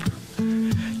escape.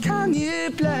 Can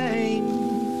you blame?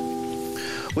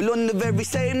 Well, on the very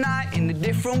same night, in a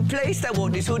different place, there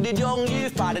was this hooded young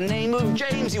youth by the name of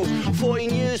James. He was 14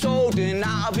 years old and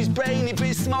out of his brain. He'd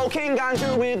been smoking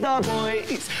ganja with the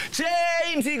boys.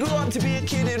 James, he grew up to be a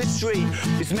kid of the street.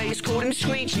 His mates called him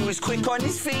Screech. He was quick on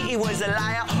his feet. He was a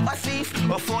liar, a thief.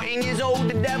 At 14 years old,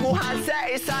 the devil had set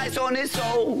his sights on his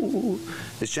soul.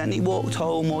 As Jenny walked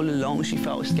home all alone, she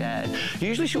felt scared.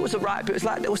 Usually she was alright, but it was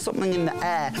like there was something in the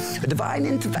air. A divine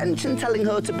intervention telling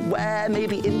her to beware.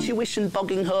 Maybe intuition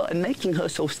bugging her and making her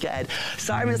so scared.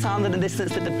 Sirens sounded in the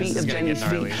distance to the beat of Jenny's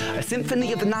feet. A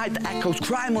symphony of the night that echoes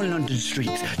crime on London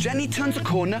streets. Jenny turns a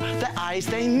corner, their eyes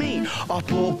they meet.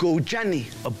 Up or go Jenny,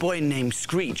 a boy named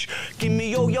Screech. Give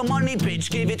me all your money, bitch,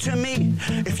 give it to me.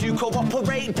 If you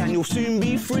cooperate, then you'll soon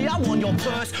be free. I want your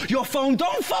purse, your phone,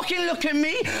 don't fucking look at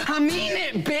me. I mean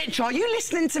it, bitch, are you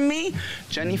listening to me?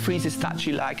 Jenny freezes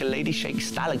statue like a lady shakes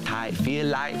stalactite. Feel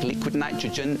like liquid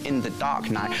nitrogen in the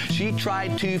dark night. She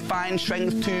tried to find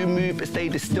strength to move, but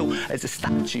stayed as still as a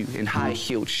statue in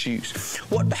high-heeled shoes.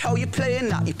 What the hell you playing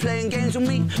at? You playing games with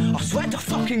me? I swear to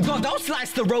fucking God, I'll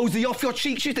slice the rosy off your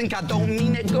cheeks. You think I don't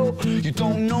mean it, girl? You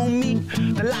don't know me.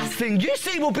 The last thing you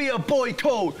see will be a boy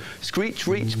code. Screech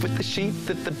reached with the sheath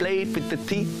of the blade, with the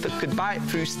teeth that could bite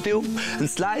through steel and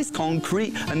slice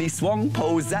concrete, and he swung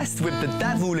possessed with the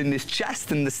devil in his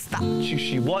chest, and the statue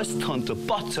she was turned to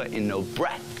butter in her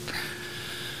breath.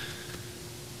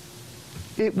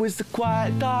 It was a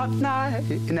quiet, dark night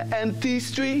in an empty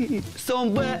street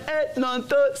somewhere in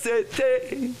London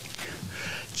City.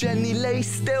 Jenny lay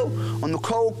still on the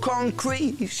cold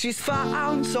concrete. She's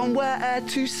found somewhere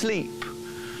to sleep.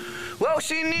 Well,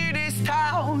 she knew this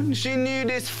town, she knew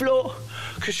this floor,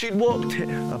 'cause she'd walked it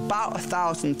about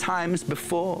 1,000 times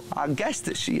before. I guess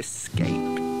that she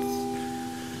escaped.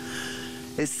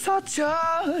 It's such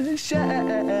a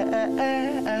shame.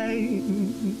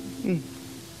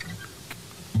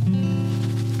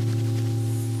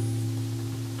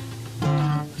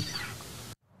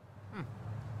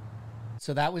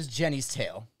 So that was Jenny's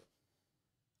tale.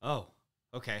 Oh,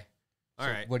 okay. All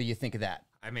right. What do you think of that?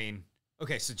 I mean,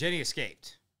 okay, so Jenny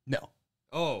escaped. No.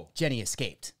 Oh. Jenny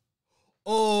escaped.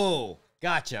 Oh,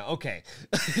 gotcha. Okay.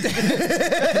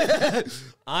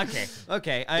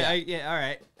 Okay. Yeah, all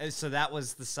right. So that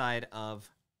was the side of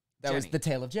That was Jenny. the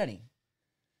tale of Jenny.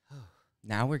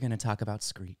 Now we're going to talk about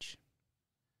Screech.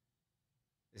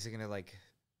 Is it going to, like,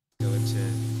 go into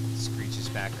Screech's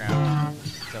background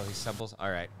until he stumbles?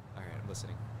 All right, I'm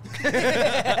listening.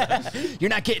 You're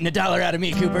not getting $1 out of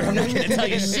me, Cooper. I'm not going to tell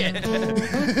you shit.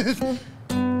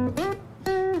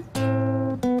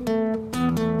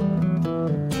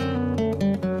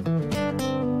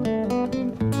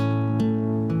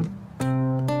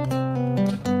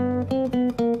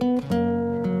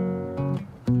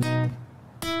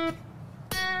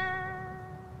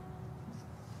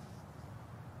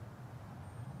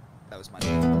 That was my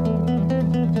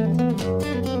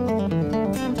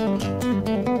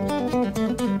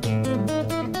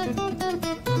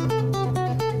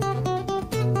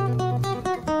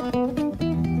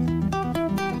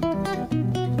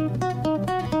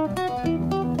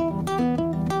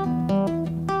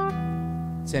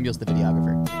Samuel's the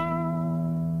videographer.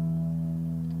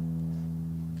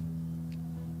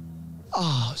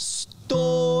 Our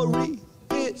story,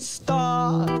 it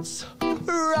starts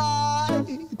right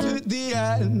at the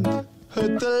end.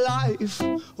 At the life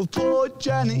of poor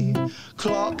Jenny,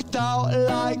 clocked out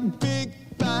like Big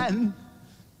Ben.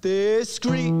 Dear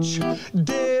Screech,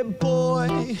 dear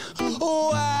boy,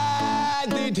 where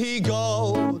did he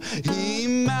go? He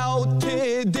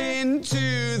melted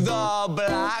into the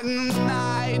black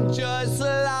night just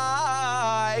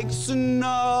like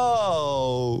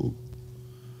snow.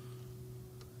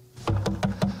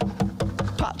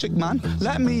 Patrick, man,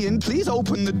 let me in, please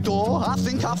open the door. I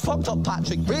think I fucked up,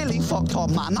 Patrick, really fucked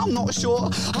up, man, I'm not sure.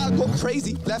 I got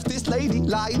crazy, left this lady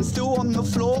lying still on the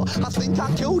floor. I think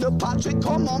I killed her, Patrick,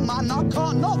 come on, man, I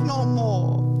can't knock no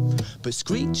more. But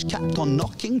Screech kept on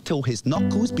knocking till his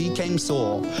knuckles became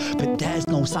sore. But there's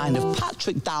no sign of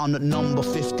Patrick down at number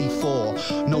 54.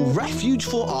 No refuge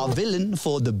for our villain,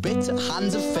 for the bitter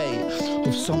hands of fate,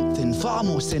 with something far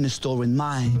more sinister in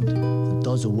mind that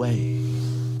does away.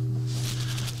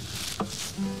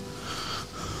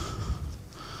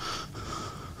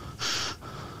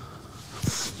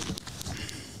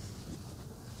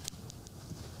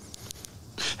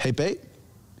 Hey, babe,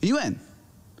 are you in?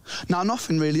 Nah,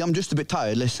 nothing really. I'm just a bit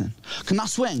tired. Listen, can I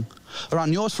swing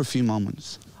around yours for a few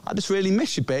moments? I just really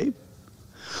miss you, babe.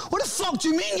 What the fuck do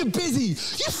you mean you're busy?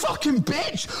 You fucking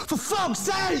bitch! For fuck's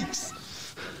sakes!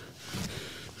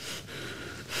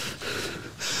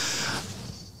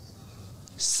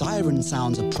 Siren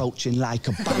sounds approaching like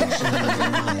a banshee in the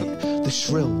night. The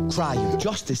shrill cry of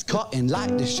justice cutting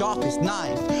like the sharpest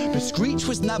knife. But Screech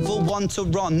was never one to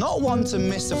run, not one to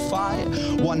miss a fight.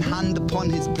 One hand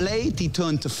upon his blade, he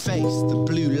turned to face the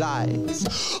blue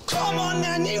lights. Come on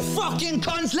then, you fucking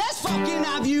cunts, let's fucking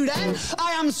have you then.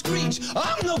 I am Screech,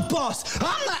 I'm the boss,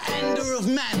 I'm the ender of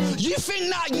men. You think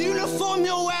that uniform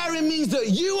you're wearing means that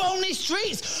you own these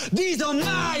streets? These are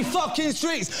my fucking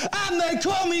streets, and they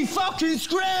call me fucking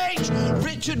Screech.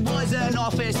 Richard was an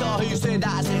officer who stood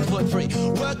at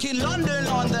 6'3", working London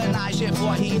on the night shift.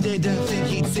 What he didn't think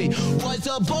he'd see was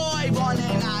a boy running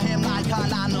at him like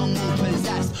an animal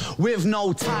possessed. With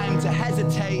no time to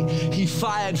hesitate, he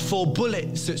fired 4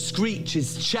 bullets at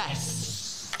Screech's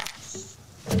chest.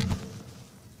 I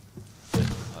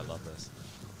love this.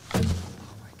 Oh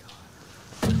my god.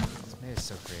 This man is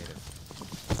so creative.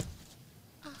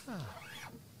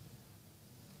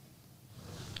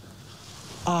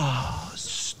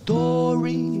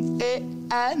 Story, it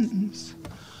ends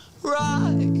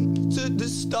right at the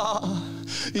start.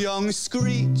 Young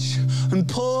Screech and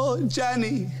poor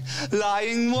Jenny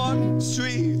lying 1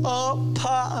 street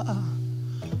apart.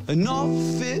 An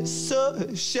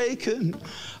officer shaken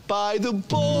by the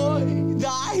boy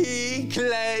that he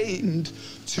claimed.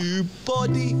 2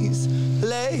 bodies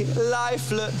lay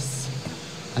lifeless,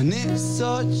 and it's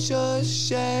such a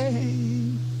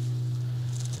shame.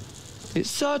 It's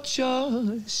such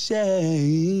a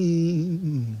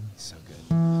shame. So good.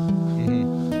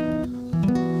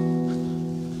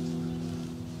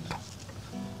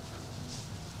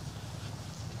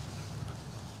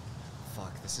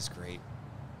 Fuck, this is great.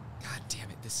 God damn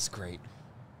it, this is great.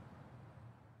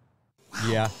 Wow.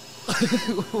 Yeah.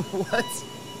 What?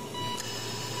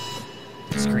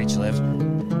 Did Screech live?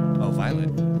 Oh, Violet.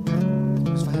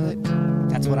 Who's Violet?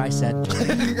 That's what I said.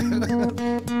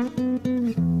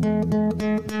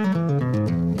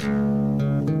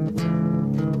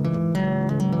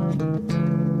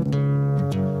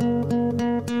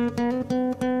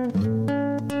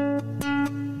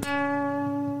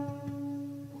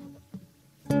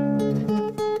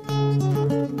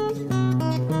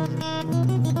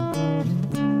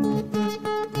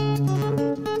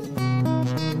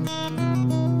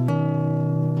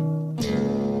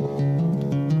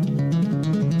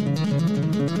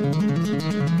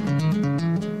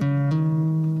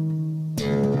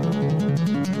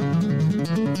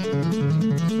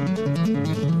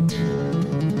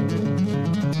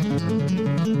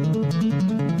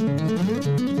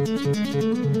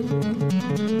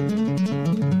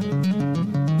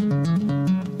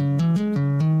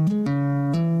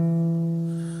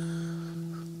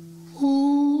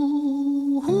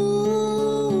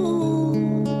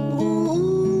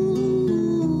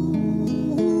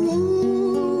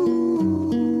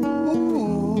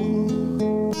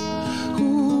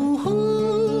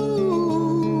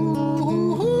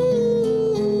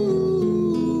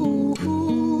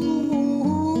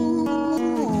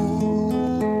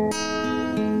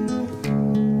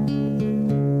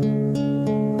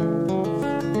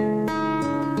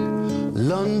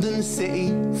 London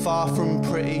City, far from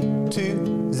pretty,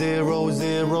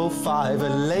 2005. A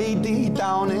lady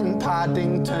down in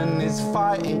Paddington is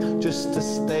fighting just to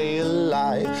stay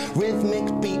alive. Rhythmic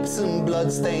beeps and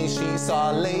bloodstains, she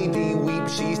saw a lady weep.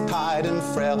 She's tired and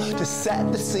frail. To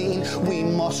set the scene, we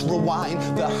must rewind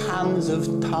the hands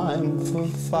of time for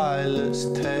Violet's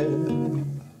tale.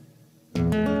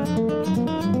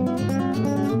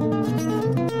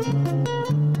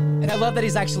 I love that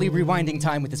he's actually rewinding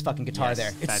time with his fucking guitar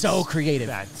there. It's so creative.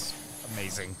 That's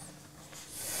amazing.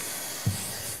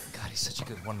 God, he's such a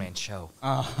good one-man show.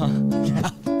 Yeah.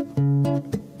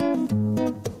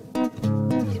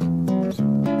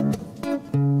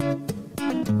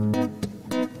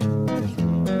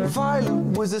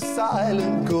 Violet was a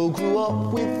silent girl, grew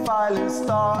up with violent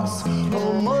starts.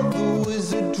 Her mother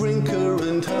was a drinker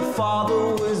and her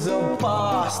father was a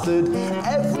bastard.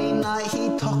 Every night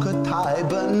he took a tie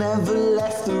but never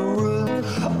left the room.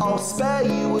 I'll spare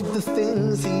you with the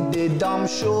things he did, I'm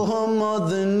sure her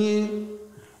mother knew.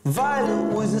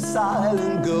 Violet was a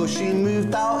silent girl, she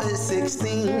moved out at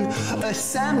 16. A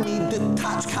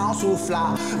semi-detached council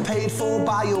flat, paid for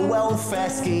by a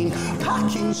welfare scheme.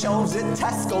 Packing shelves at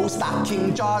Tesco,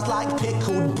 stacking jars like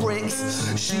pickled bricks.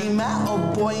 She met a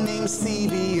boy named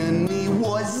Stevie and he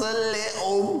was a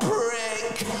little prick.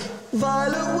 like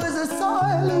Violet was a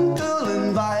silent girl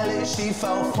and Violet, she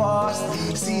fell fast.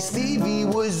 See, Stevie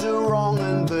was a wrong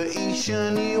un, but he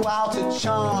sure knew how to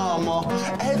charm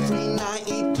her. Every night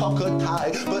he took her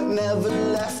tight, but never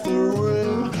left the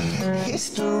room.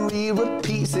 History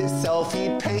repeats itself,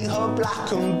 he'd paint her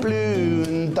black and blue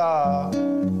and dark.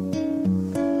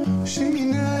 She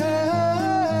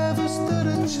never stood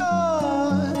a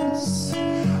chance.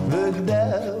 The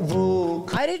devil.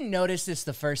 I didn't notice this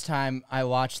the first time I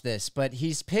watched this, but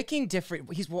he's picking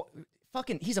different. He's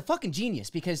a fucking genius,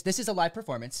 because this is a live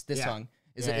performance. This song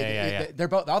is. They're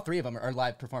both. All three of them are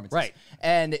live performances, right?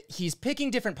 And he's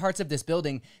picking different parts of this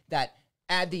building that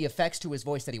add the effects to his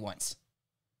voice that he wants.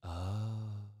 Oh,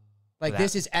 like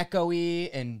this is echoey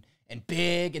and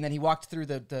big, and then he walked through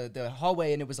the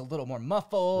hallway and it was a little more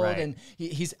muffled, right. and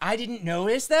I didn't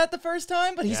notice that the first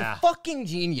time, but he's a fucking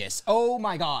genius. Oh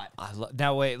my god.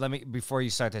 Now wait, before you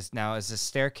start this, now is the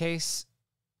staircase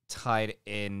tied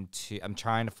into, I'm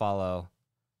trying to follow,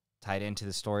 tied into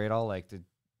the story at all? Like did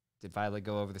Violet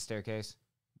go over the staircase?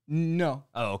 No.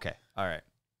 Oh, okay. All right.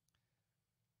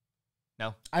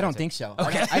 No? I don't think so.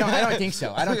 Okay. I don't think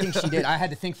so. I don't think she did. I had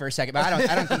to think for a second, but I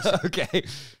don't think so. Okay.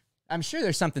 I'm sure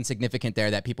there's something significant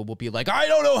there that people will be like, I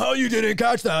don't know how you didn't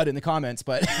catch that in the comments,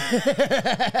 but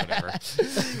Whatever.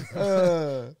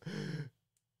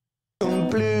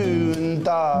 Blue and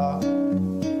dark.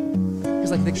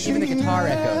 Because like even the guitar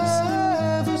echoes.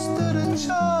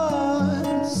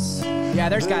 Yeah,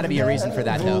 there's got to be a reason for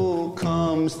that though.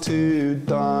 Comes to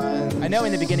dance. I know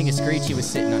in the beginning of Screech he was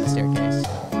sitting on the staircase.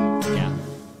 Yeah.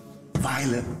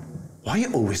 Violet, why are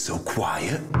you always so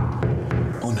quiet?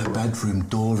 On her bedroom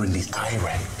door and he's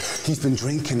irate. He's been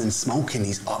drinking and smoking,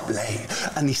 he's up late.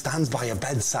 And he stands by her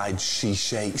bedside, she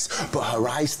shakes, but her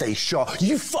eyes stay shut.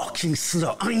 You fucking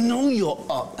slut, I know you're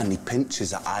up. And he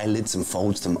pinches her eyelids and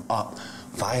folds them up.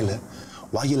 Violet,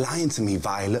 why are you lying to me,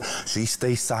 Violet? She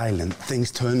stays silent,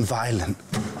 things turn violent.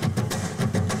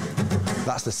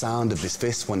 That's the sound of his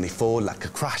fists when they fall like a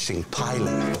crashing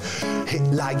pilot. Hit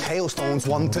like hailstones,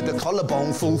 one to the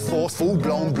collarbone, full force, full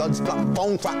blown, blood splat,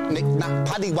 bone crack, knick knack,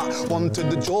 paddy whack, one to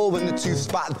the jaw when the tooth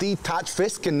spat, detached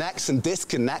fist connects and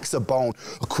disconnects a bone.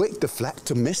 A quick deflect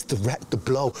to misdirect the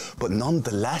blow, but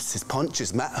nonetheless his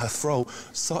punches met her throat.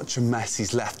 Such a mess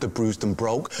he's left her bruised and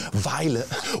broke. Violet,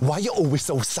 why you always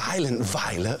so silent,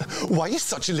 Violet? Why you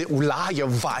such a little liar,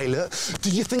 Violet?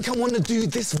 Do you think I want to do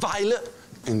this, Violet?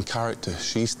 In character,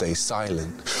 she stays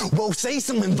silent. Well, say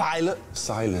something, Violet.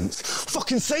 Silence.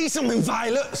 Fucking say something,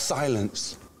 Violet.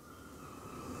 Silence.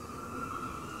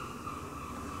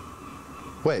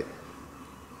 Wait.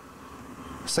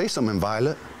 Say something,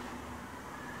 Violet.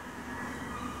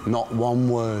 Not one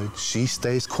word. She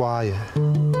stays quiet.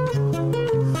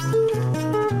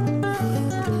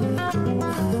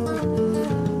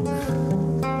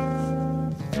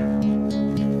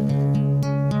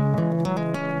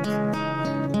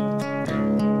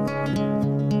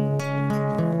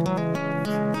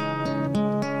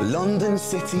 London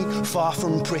city, far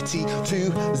from pretty,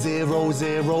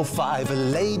 2005. A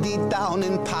lady down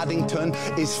in Paddington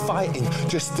is fighting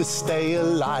just to stay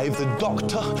alive. The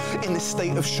doctor, in a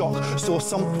state of shock, saw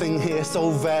something here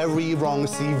so very wrong.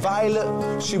 See,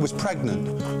 Violet, she was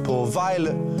pregnant. Poor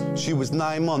Violet, she was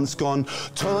 9 months gone.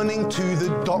 Turning to the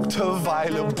doctor,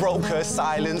 Violet broke her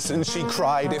silence and she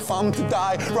cried, if I'm to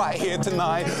die right here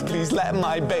tonight, please let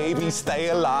my baby stay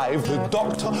alive. The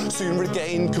doctor soon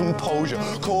regained composure,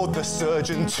 called the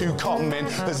surgeon to come in.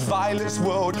 As Violet's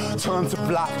world turned to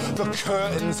black, the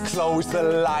curtains closed, the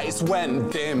lights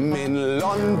went dim. In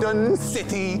London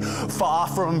city, far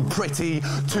from pretty,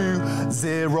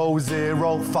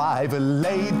 2005. A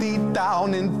lady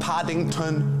down in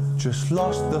Paddington just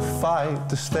lost the fight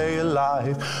to stay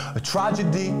alive. A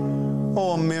tragedy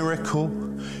or a miracle,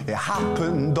 it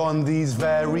happened on these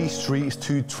very streets.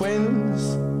 Two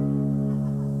twins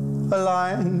are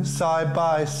lying side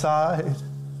by side.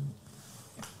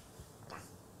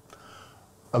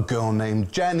 A girl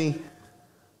named Jenny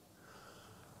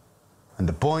and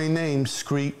a boy named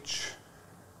Screech.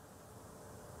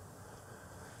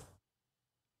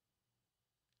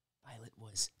 Violet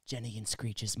was Jenny and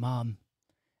Screech's mom,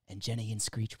 and Jenny and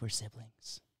Screech were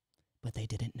siblings, but they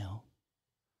didn't know.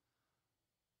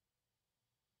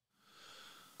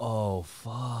 Oh,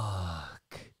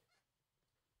 fuck.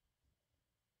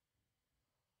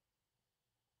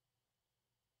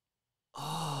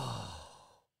 Oh.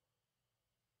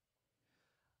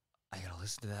 I gotta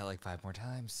listen to that like 5 more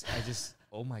times.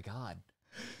 Oh my God.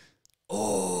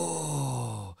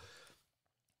 Oh.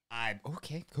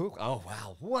 Okay, cool. Oh,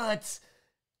 wow. What?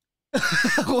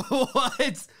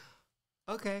 What?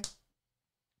 Okay.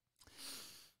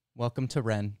 welcome to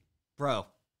Ren. Bro.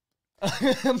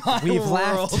 We've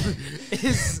laughed.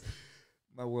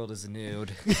 My world is a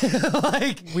nude.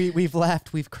 We've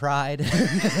laughed, we've cried.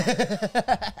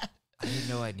 I didn't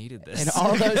know I needed this. And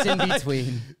all those in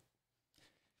between.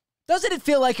 Doesn't it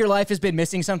feel like your life has been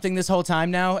missing something this whole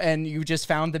time now, and you just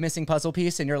found the missing puzzle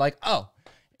piece, and you're like, oh,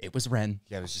 it was Ren.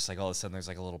 Yeah, it was just like all of a sudden there's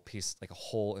like a little piece, like a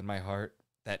hole in my heart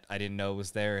that I didn't know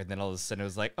was there, and then all of a sudden it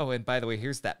was like, oh, and by the way,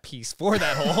 here's that piece for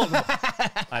that hole.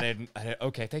 I didn't.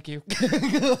 Okay, thank you.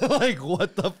 Like,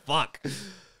 what the fuck?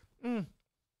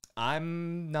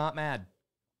 I'm not mad.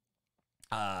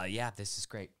 Yeah, this is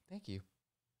great. Thank you.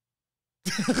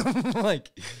 Like,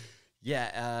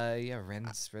 yeah, Ren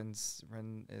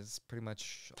is pretty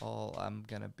much all I'm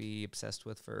gonna be obsessed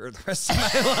with for the rest of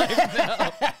my life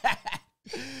now.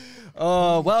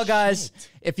 Oh, well, guys,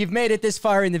 if you've made it this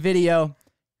far in the video,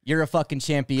 you're a fucking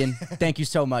champion. Thank you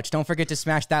so much. Don't forget to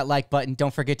smash that like button.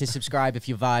 Don't forget to subscribe if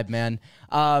you vibe, man.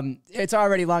 It's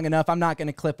already long enough. I'm not going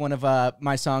to clip one of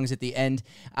my songs at the end.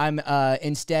 I'm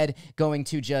instead going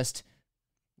to just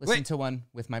listen to one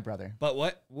with my brother. But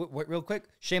what, real quick,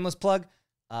 shameless plug,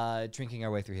 Drinking Our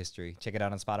Way Through History. Check it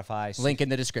out on Spotify. Link in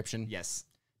the description. Yes.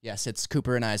 Yes, it's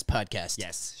Cooper and I's podcast.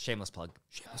 Yes, shameless plug.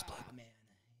 Shameless plug. Man,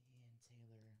 Ian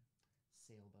Taylor,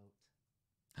 Sailboat.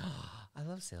 I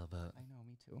love Sailboat. I know,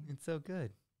 me too. It's so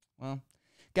good. Well,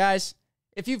 guys,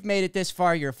 if you've made it this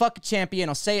far, you're a fucking champion.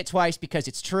 I'll say it twice because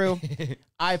it's true.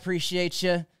 I appreciate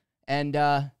you. And,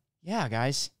 yeah,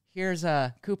 guys, here's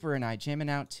Cooper and I jamming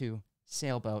out to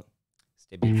Sailboat.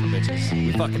 Stay beautiful, bitches.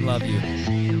 We fucking love you.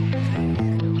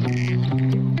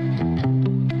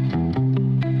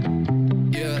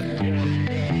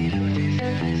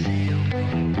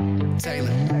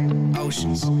 Taylor,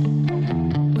 Oceans.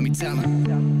 Let me tell him.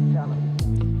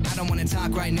 I don't wanna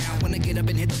talk right now. Wanna get up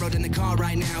and hit the road in the car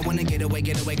right now. Wanna get away,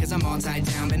 cause I'm all tied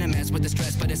down. Been a mess with the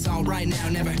stress, but it's all right now.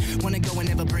 Never wanna go and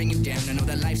never bring you down. I know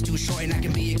that life's too short and I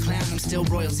can be a clown. I'm still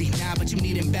royalty now, but you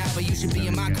needn't bow. But you should be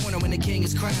in my corner when the king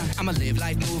is crowned. I'ma live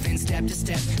life moving step to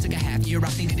step. Took a half year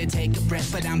off, needed to take a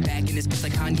breath. But I'm back in this bitch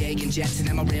like Kanye and Jets. And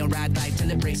I'm a rail ride life till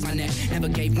it breaks my neck. Never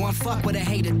gave one fuck what a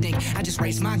hater think. I just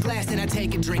raise my glass and I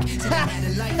take a drink. So they had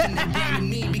a life and they're blaming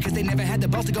me because they never had the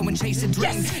balls to go and chase a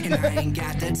dream. And I ain't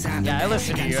got the time. Yeah, I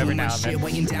listen to you every now and then.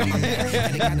 Weighing down my back.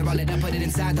 Gotta gather all it up, put it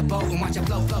inside the boat and watch it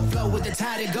flow, flow, flow with the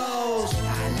tide it goes.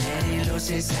 I let it loose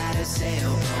inside a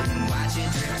sailboat and watch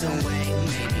it drift away,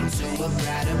 maybe to a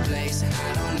brighter place. I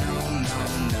don't know,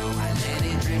 no. I let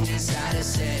it drift inside a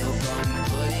sailboat and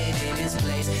put it in its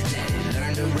place. Let it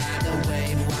learn to ride the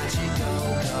wave, watch it go.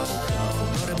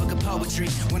 Wrote a book of poetry,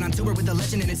 went on tour with a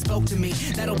legend and it spoke to me.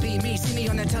 That'll be me, see me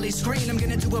on that telly screen. I'm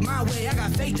gonna do it my way, I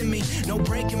got faith in me. No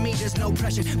breaking me, there's no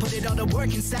pressure. Put it all to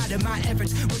work inside of my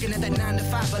efforts. Working at that 9 to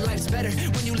 5, but life's better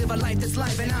when you live a life that's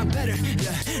life, and I'm better.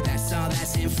 Yeah, that's all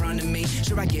that's in front of me.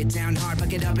 Sure, I get down hard, but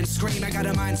get up and scream. I got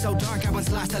a mind so dark, I once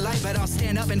lost a light, but I'll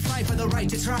stand up and fight for the right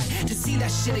to try to see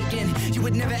that shit again. You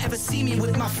would never ever see me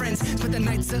with my friends, but the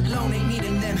nights alone ain't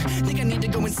needing them. Think I need to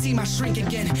go and see my shrink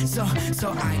again, so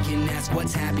I can ask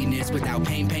what's happiness without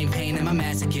pain. I'm a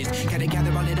masochist. Gotta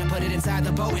gather all it up, put it inside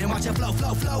the boat and watch it flow,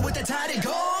 flow, flow with the tide it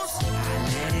goes. I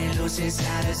let it loose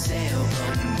inside a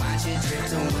sailboat and watch it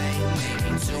drift away,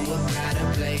 maybe to a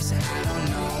brighter place. I don't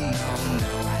know,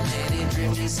 no. I let it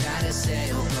drift inside a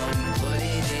sailboat and put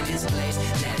it in its place.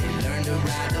 Let it learn to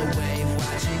ride the wave,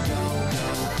 watch it go.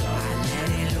 I let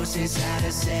it loose inside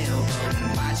a sailboat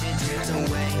and watch it drift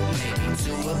away, maybe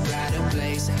to a brighter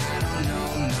place. I don't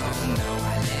know, no.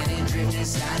 I let it drift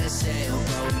inside a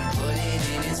sailboat and put it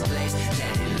in its place.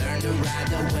 Let it learn to ride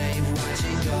the wave, watch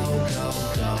it go.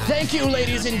 Thank you,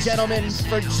 ladies and gentlemen,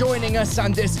 for joining us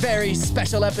on this very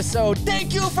special episode.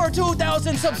 Thank you for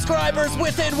 2,000 subscribers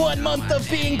within 1 month of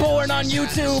being born on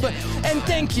YouTube. And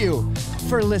thank you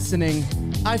for listening.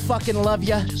 I fucking love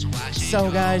ya.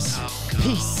 So, guys,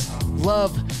 peace,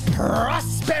 love,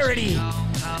 prosperity,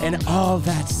 and all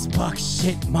that Spock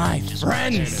shit, my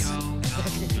friends.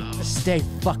 Stay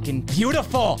fucking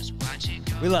beautiful.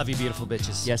 We love you, beautiful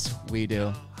bitches. Yes, we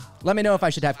do. Let me know if I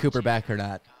should have Cooper back or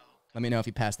not. Let me know if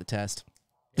you passed the test.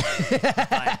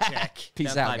 Check.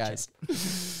 Peace out, guys.